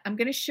here, but I'm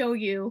going to show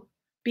you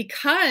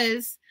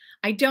because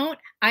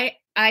I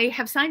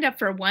have signed up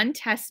for one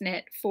test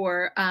knit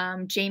for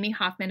Jamie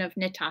Hoffman of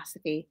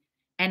Knitosophy,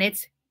 and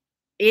it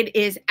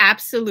is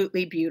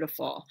absolutely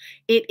beautiful.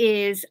 It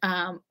is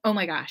oh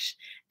my gosh.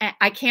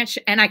 I can't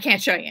show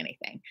you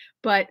anything,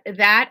 but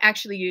that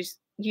actually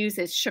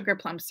uses Sugar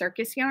Plum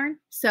Circus yarn.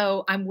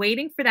 So I'm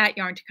waiting for that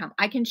yarn to come.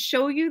 I can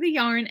show you the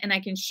yarn and I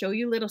can show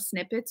you little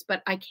snippets,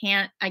 but I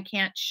can't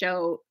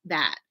show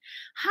that.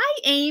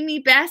 Hi,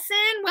 Amy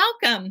Besson.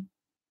 Welcome.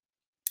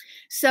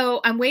 So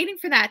I'm waiting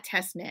for that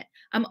test knit.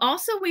 I'm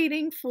also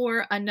waiting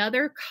for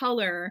another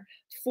color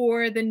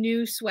for the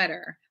new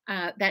sweater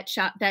that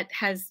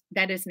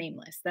is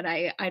nameless, that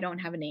I don't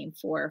have a name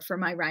for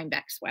my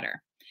Rhinebeck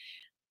sweater.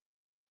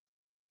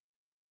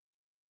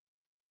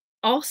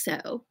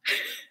 Also,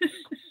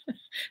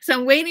 so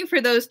I'm waiting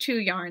for those 2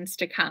 yarns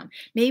to come.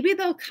 Maybe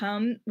they'll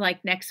come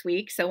like next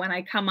week. So when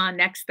I come on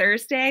next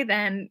Thursday,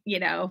 then,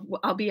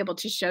 I'll be able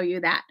to show you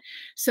that.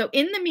 So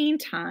in the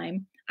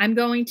meantime, I'm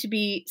going to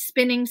be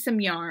spinning some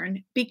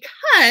yarn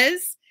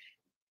because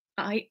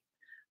I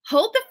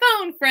hold the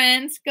phone,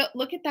 friends. Go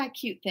look at that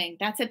cute thing.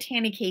 That's a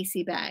Tanny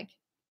Casey bag.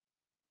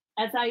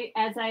 As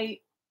I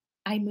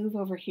move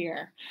over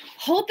here.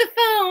 Hold the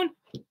phone.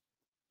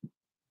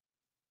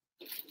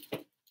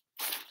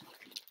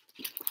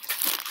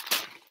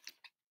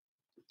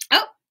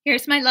 Oh,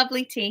 here's my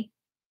lovely tea.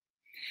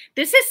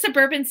 This is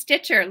Suburban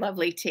Stitcher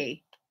lovely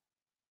tea,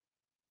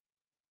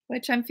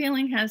 which I'm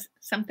feeling has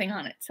something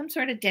on it, some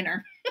sort of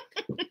dinner.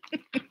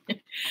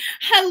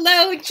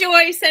 Hello,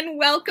 Joyce, and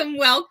welcome,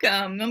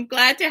 welcome. I'm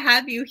glad to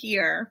have you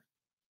here.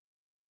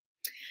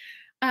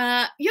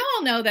 You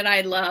all know that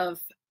I love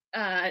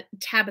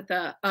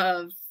Tabitha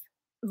of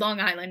Long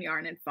Island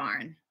Yarn and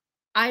Farn.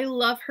 I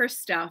love her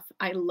stuff.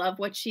 I love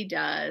what she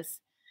does.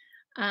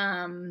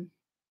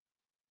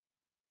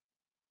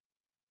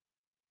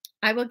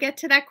 I will get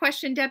to that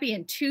question, Debbie,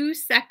 in 2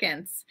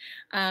 seconds.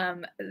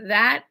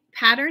 That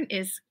pattern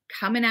is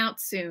coming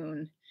out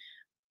soon.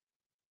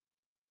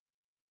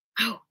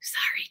 Oh,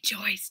 sorry,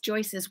 Joyce.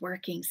 Joyce is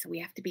working, so we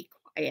have to be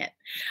quiet.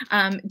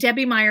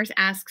 Debbie Myers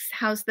asks,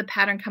 how's the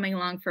pattern coming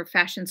along for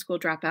Fashion School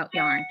Dropout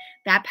Yarn?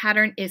 That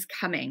pattern is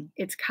coming.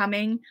 It's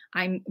coming.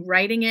 I'm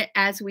writing it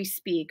as we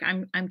speak.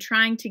 I'm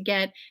trying to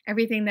get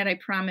everything that I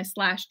promised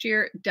last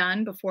year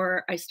done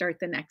before I start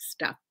the next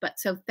stuff.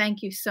 So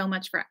thank you so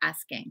much for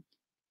asking.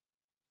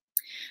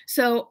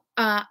 So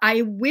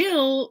I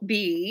will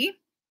be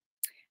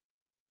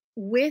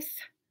with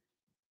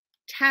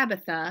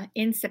Tabitha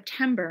in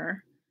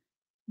September.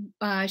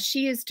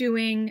 She is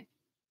doing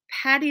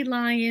Patty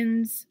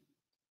Lyons'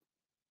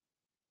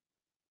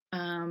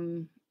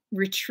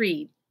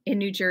 retreat in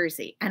New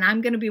Jersey, and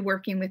I'm going to be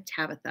working with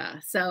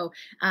Tabitha. So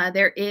I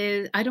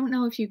don't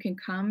know if you can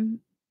come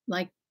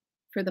like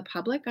for the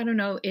public. I don't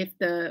know if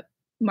the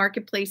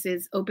marketplace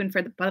is open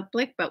for the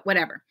public, but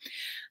whatever.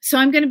 So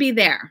I'm going to be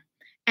there.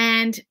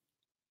 And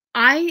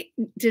I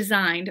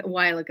designed a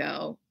while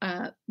ago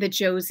the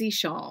Josie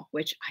shawl,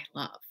 which I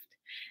loved.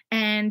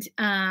 And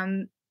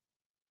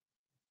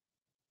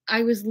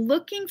I was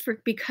looking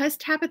for, because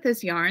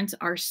Tabitha's yarns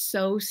are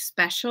so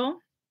special,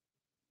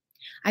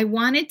 I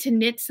wanted to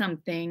knit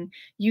something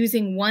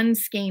using one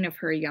skein of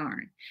her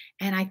yarn.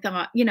 And I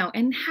thought,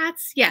 and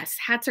hats, yes,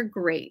 hats are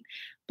great.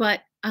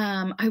 But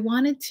I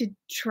wanted to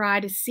try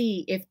to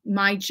see if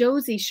my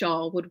Josie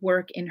shawl would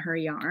work in her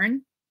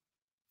yarn.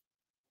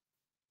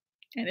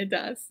 And it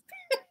does.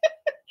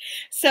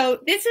 So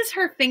this is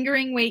her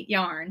fingering weight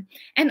yarn.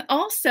 And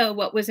also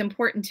what was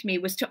important to me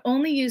was to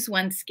only use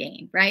one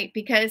skein, right?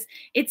 Because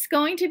it's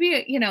going to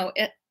be,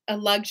 a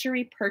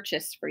luxury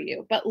purchase for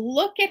you. But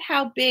look at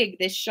how big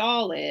this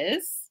shawl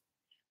is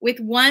with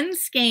one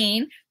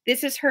skein.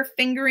 This is her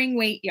fingering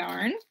weight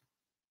yarn.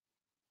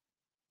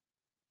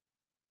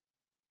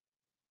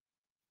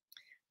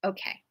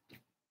 Okay.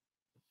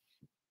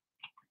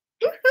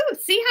 Woohoo!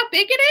 See how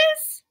big it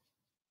is?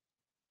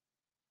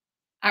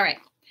 All right.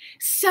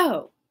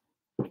 So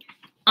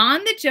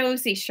on the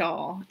Josie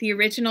shawl, the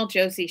original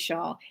Josie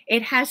shawl,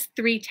 it has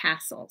 3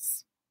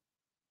 tassels.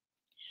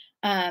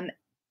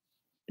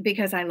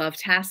 Because I love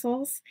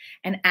tassels,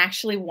 and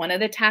actually one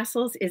of the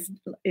tassels is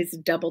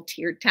double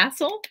tiered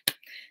tassel.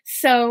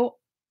 So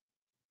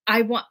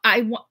I want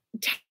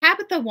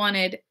Tabitha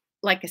wanted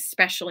like a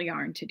special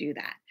yarn to do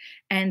that.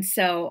 And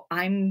so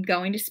I'm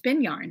going to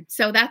spin yarn.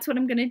 So that's what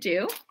I'm going to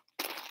do.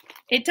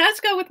 It does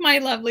go with my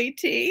lovely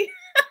tea.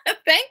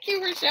 Thank you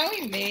for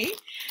showing me.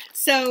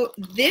 So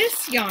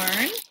this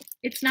yarn,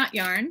 it's not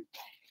yarn.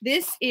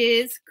 This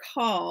is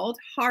called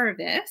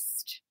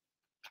Harvest.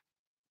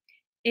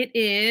 It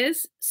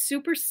is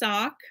super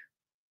sock.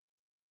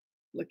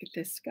 Look at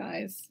this,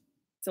 guys.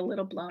 It's a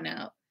little blown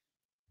out.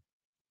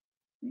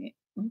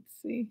 Let's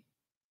see.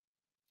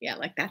 Yeah,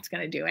 like that's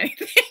going to do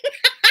anything.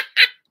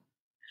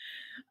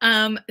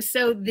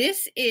 So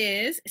this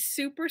is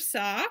super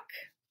sock.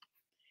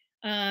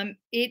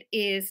 It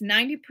is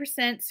 90%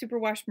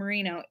 superwash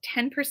merino,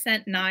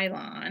 10%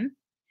 nylon.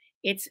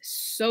 It's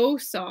so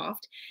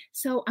soft.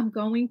 So I'm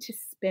going to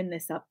spin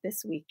this up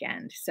this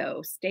weekend.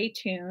 So stay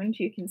tuned.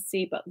 You can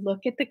see, but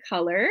look at the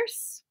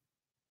colors.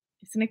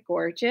 Isn't it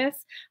gorgeous?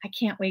 I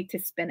can't wait to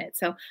spin it.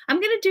 So I'm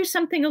going to do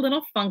something a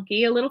little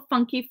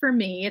funky for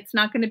me. It's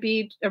not going to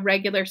be a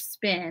regular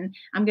spin.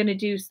 I'm going to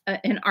do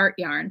an art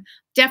yarn.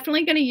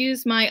 Definitely going to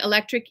use my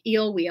electric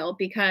eel wheel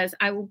because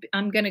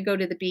I'm going to go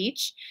to the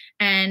beach,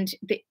 and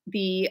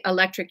the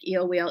electric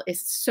eel wheel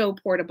is so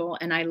portable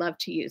and I love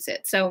to use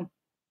it. So,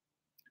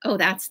 oh,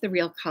 that's the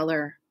real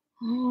color.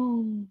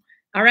 Oh,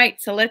 all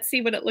right. So let's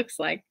see what it looks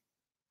like.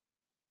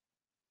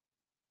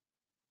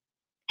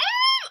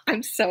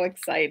 I'm so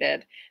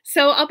excited.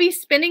 So I'll be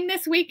spinning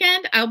this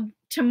weekend.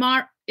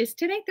 Tomorrow is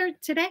today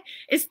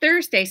is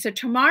Thursday. So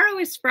tomorrow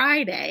is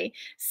Friday.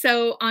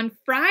 So on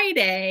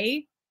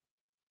Friday,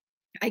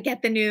 I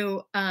get the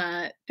new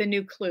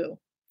clue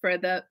for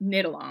the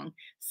knit along.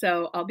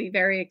 So I'll be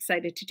very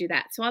excited to do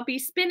that. So I'll be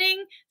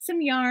spinning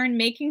some yarn,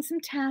 making some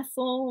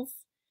tassels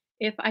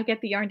if I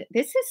get the yarn.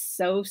 This is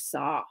so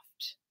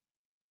soft.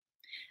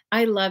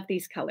 I love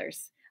these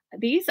colors.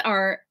 These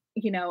are,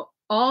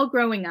 all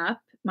growing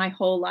up, my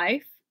whole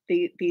life,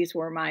 these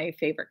were my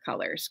favorite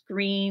colors.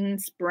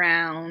 Greens,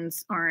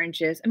 browns,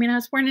 oranges. I mean, I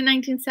was born in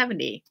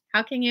 1970.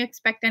 How can you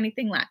expect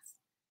anything less?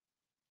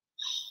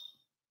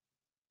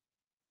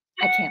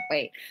 I can't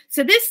wait.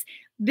 So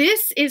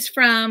this is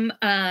from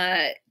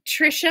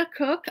Trisha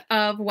Cook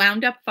of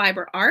Wound Up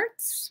Fiber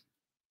Arts.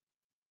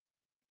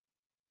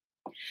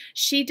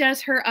 She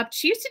does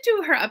she used to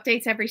do her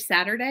updates every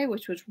Saturday,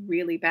 which was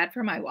really bad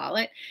for my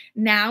wallet.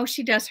 Now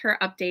she does her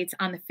updates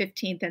on the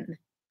 15th, and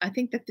I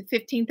think that the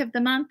 15th of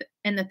the month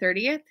and the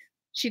 30th.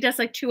 She does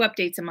like 2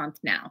 updates a month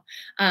now.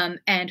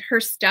 And her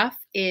stuff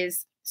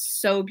is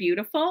so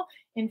beautiful.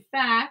 In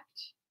fact,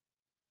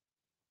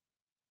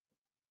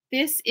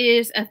 this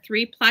is a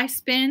 3-ply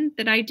spin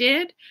that I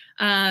did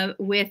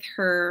with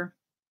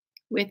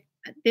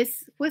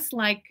this was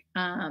like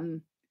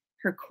her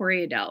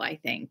Coriadel, I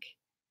think.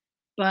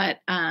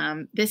 But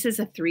this is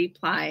a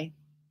 3-ply.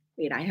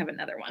 Wait, I have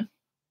another one.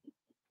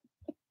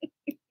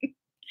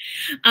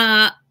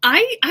 I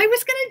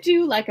was gonna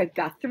do like a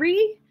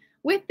Guthrie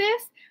with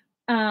this,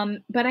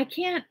 but I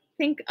can't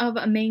think of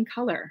a main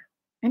color.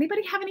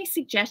 Anybody have any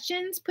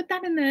suggestions? Put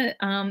that in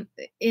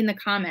the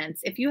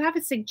comments. If you have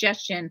a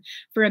suggestion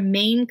for a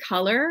main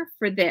color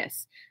for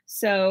this.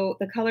 So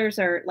the colors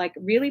are like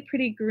really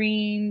pretty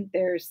green.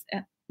 There's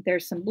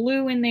some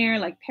blue in there,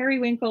 like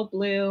periwinkle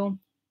blue.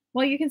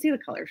 Well, you can see the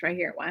colors right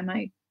here.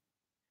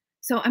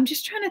 So I'm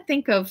just trying to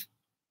think of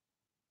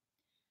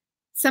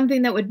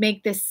something that would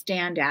make this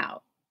stand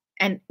out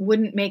and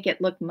wouldn't make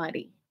it look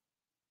muddy.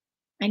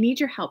 I need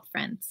your help,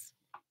 friends.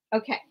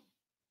 Okay.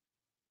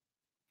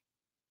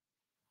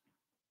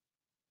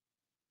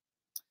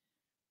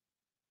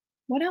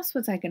 What else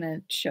was I going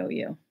to show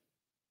you?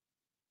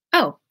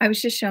 Oh, I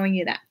was just showing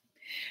you that.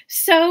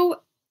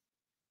 So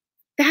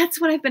that's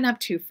what I've been up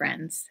to,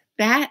 friends.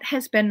 That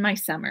has been my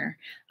summer.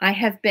 I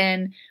have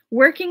been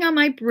working on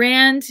my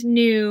brand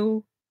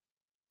new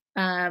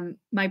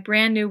my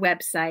brand new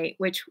website,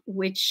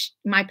 which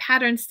my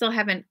patterns still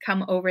haven't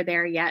come over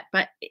there yet,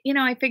 but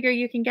I figure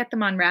you can get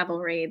them on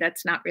Ravelry.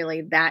 That's not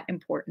really that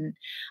important.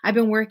 I've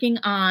been working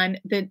on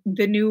the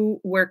new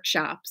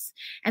workshops,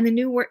 and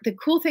the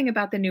cool thing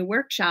about the new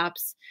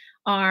workshops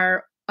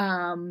are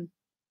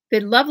the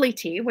Lovely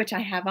Tea, which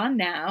I have on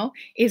now,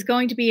 is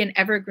going to be an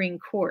evergreen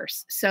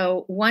course.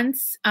 So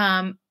once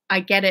I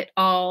get it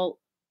all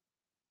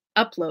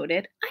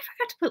uploaded, I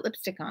forgot to put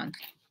lipstick on.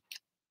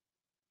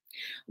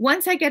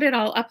 Once I get it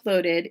all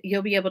uploaded,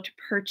 you'll be able to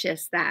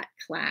purchase that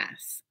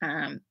class.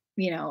 Don't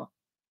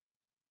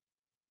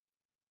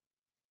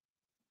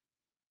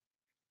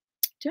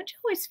you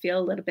always feel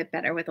a little bit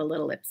better with a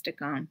little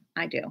lipstick on?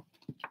 I do.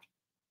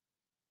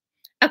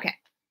 Okay.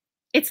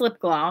 It's lip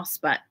gloss,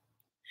 but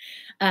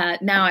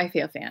now I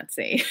feel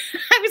fancy.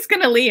 I was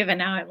going to leave and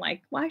now I'm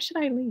like, why should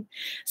I leave?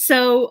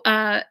 So,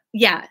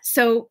 yeah.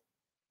 So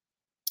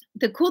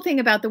the cool thing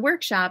about the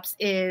workshops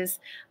is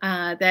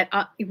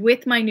that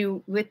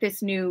with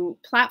this new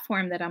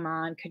platform that I'm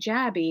on,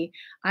 Kajabi,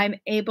 I'm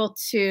able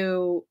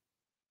to.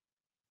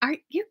 Are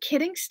you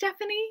kidding,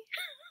 Stephanie?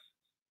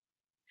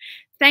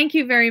 Thank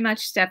you very much,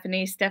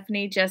 Stephanie.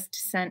 Stephanie just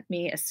sent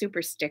me a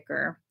super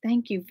sticker.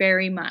 Thank you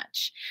very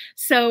much.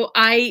 So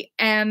I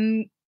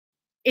am.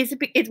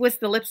 It was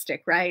the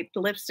lipstick, right?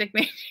 The lipstick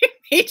made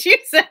you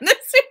send the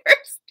super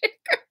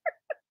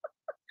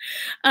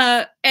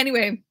sticker.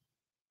 Anyway,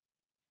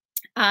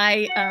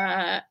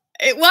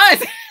 it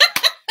was.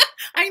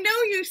 I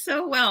know you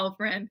so well,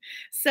 friend.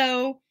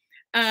 So,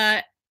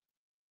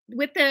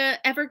 with the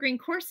evergreen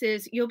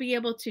courses, you'll be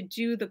able to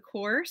do the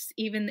course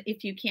even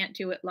if you can't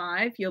do it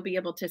live. You'll be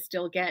able to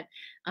still get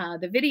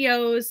the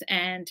videos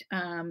and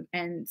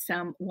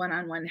some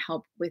one-on-one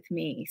help with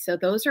me. So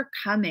those are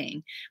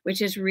coming,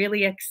 which is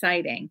really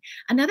exciting.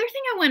 Another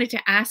thing I wanted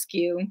to ask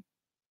you.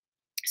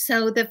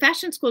 So the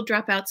fashion school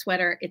dropout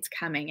sweater, it's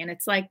coming, and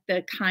it's like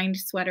the kind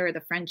sweater or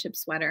the friendship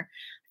sweater.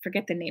 I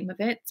forget the name of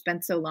it. It's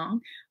been so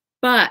long.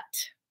 But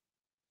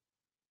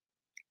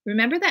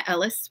remember the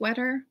Ellis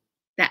sweater?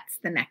 That's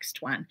the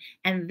next one.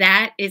 And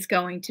that is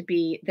going to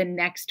be the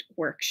next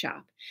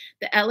workshop.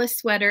 The Ellis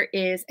sweater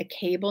is a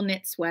cable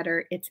knit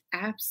sweater. It's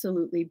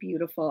absolutely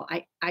beautiful.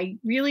 I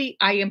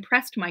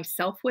impressed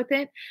myself with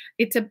it.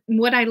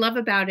 What I love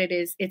about it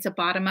is it's a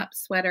bottom up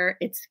sweater.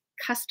 It's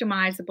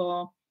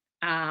customizable.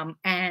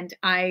 And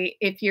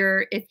if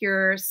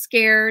you're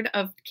scared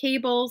of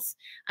cables,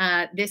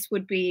 this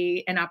would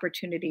be an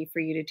opportunity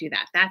for you to do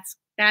that.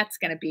 That's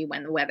going to be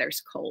when the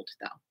weather's cold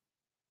though.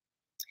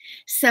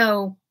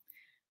 So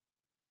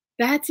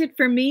that's it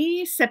for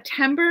me.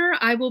 September,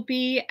 I will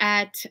be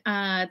at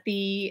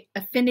the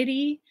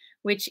Affinity,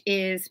 which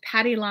is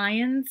Patty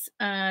Lyons.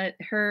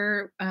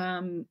 Her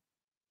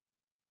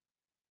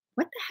what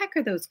the heck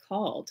are those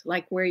called?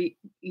 Like where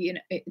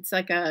it's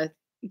like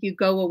you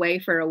go away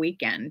for a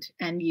weekend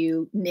and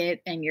you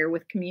knit and you're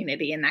with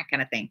community and that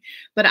kind of thing.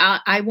 But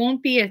I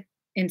won't be an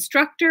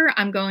instructor.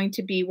 I'm going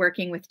to be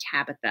working with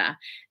Tabitha,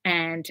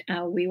 and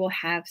we will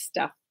have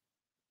stuff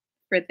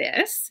for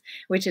this,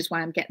 which is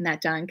why I'm getting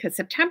that done because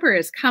September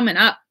is coming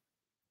up.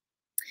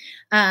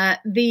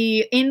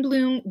 The In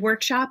Bloom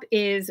workshop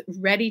is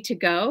ready to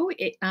go.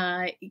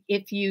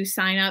 If you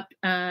sign up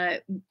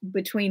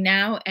between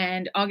now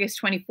and August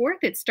 24th,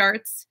 it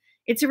starts.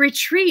 It's a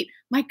retreat.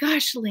 My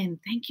gosh, Lynn,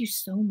 thank you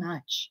so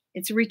much.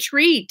 It's a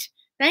retreat.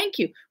 Thank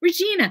you.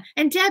 Regina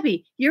and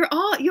Debbie, you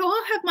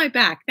all have my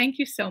back. Thank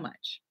you so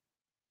much.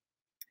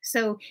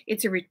 So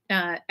it's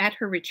at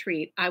her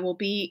retreat. I will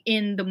be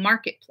in the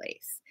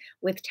marketplace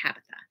with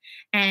Tabitha.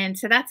 And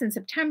so that's in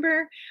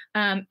September.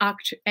 And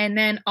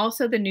then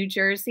also the New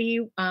Jersey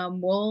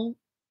Wool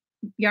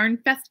Yarn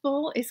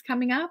Festival is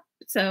coming up.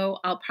 So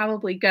I'll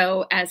probably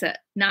go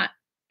not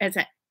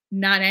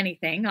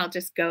anything. I'll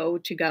just go.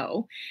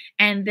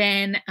 And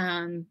then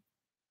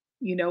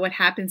what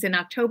happens in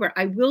October.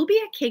 I will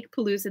be at Cake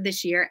Palooza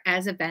this year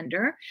as a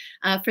vendor.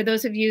 For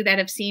those of you that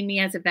have seen me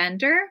as a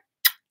vendor,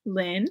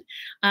 Lynn,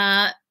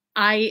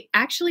 I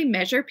actually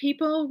measure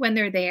people when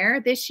they're there.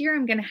 This year,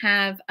 I'm going to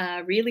have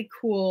really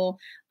cool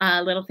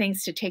little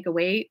things to take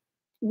away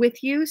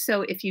with you.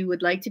 So if you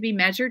would like to be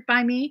measured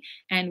by me,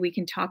 and we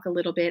can talk a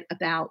little bit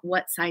about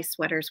what size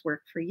sweaters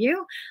work for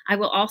you. I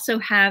will also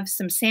have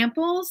some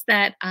samples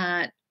that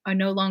are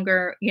no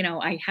longer,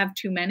 I have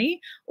too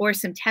many, or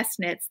some test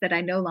knits that I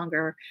no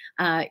longer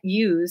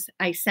use.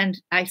 I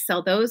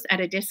sell those at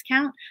a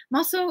discount. I'm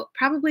also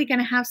probably going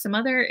to have some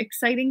other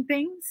exciting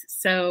things.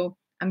 So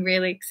I'm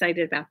really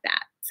excited about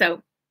that.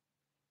 So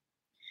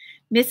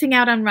missing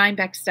out on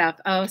Rhinebeck stuff.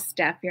 Oh,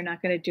 Steph, you're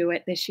not going to do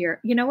it this year.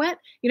 You know what?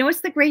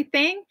 What's the great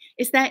thing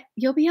is that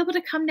you'll be able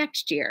to come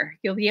next year.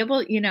 You'll be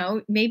able,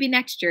 maybe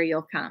next year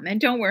you'll come. And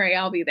don't worry,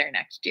 I'll be there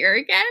next year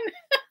again.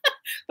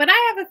 But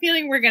I have a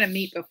feeling we're going to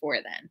meet before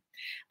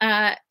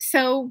then.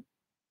 So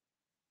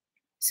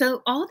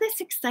So all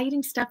this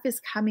exciting stuff is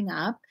coming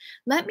up.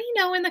 Let me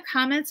know in the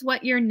comments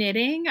what you're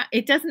knitting.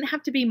 It doesn't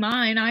have to be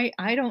mine.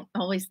 I don't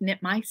always knit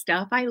my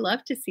stuff. I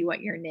love to see what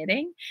you're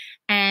knitting.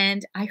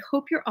 And I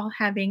hope you're all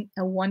having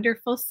a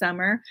wonderful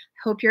summer.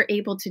 Hope you're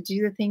able to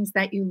do the things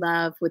that you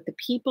love with the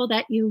people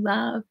that you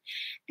love.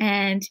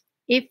 And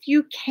if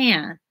you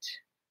can't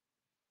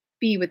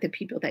be with the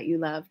people that you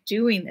love,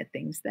 doing the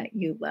things that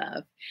you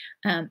love,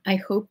 I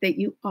hope that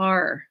you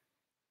are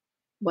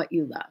what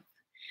you love.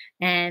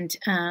 And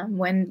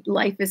when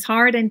life is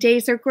hard and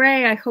days are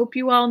gray, I hope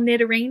you all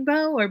knit a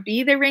rainbow or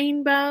be the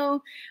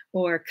rainbow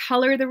or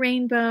color the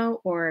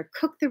rainbow or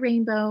cook the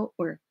rainbow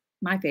or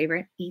my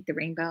favorite, eat the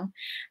rainbow.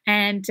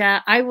 And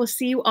I will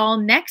see you all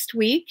next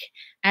week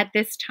at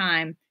this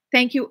time.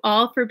 Thank you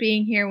all for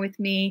being here with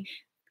me.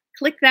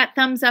 Click that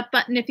thumbs up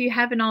button if you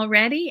haven't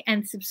already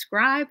and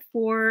subscribe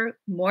for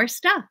more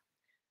stuff.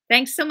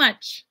 Thanks so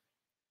much.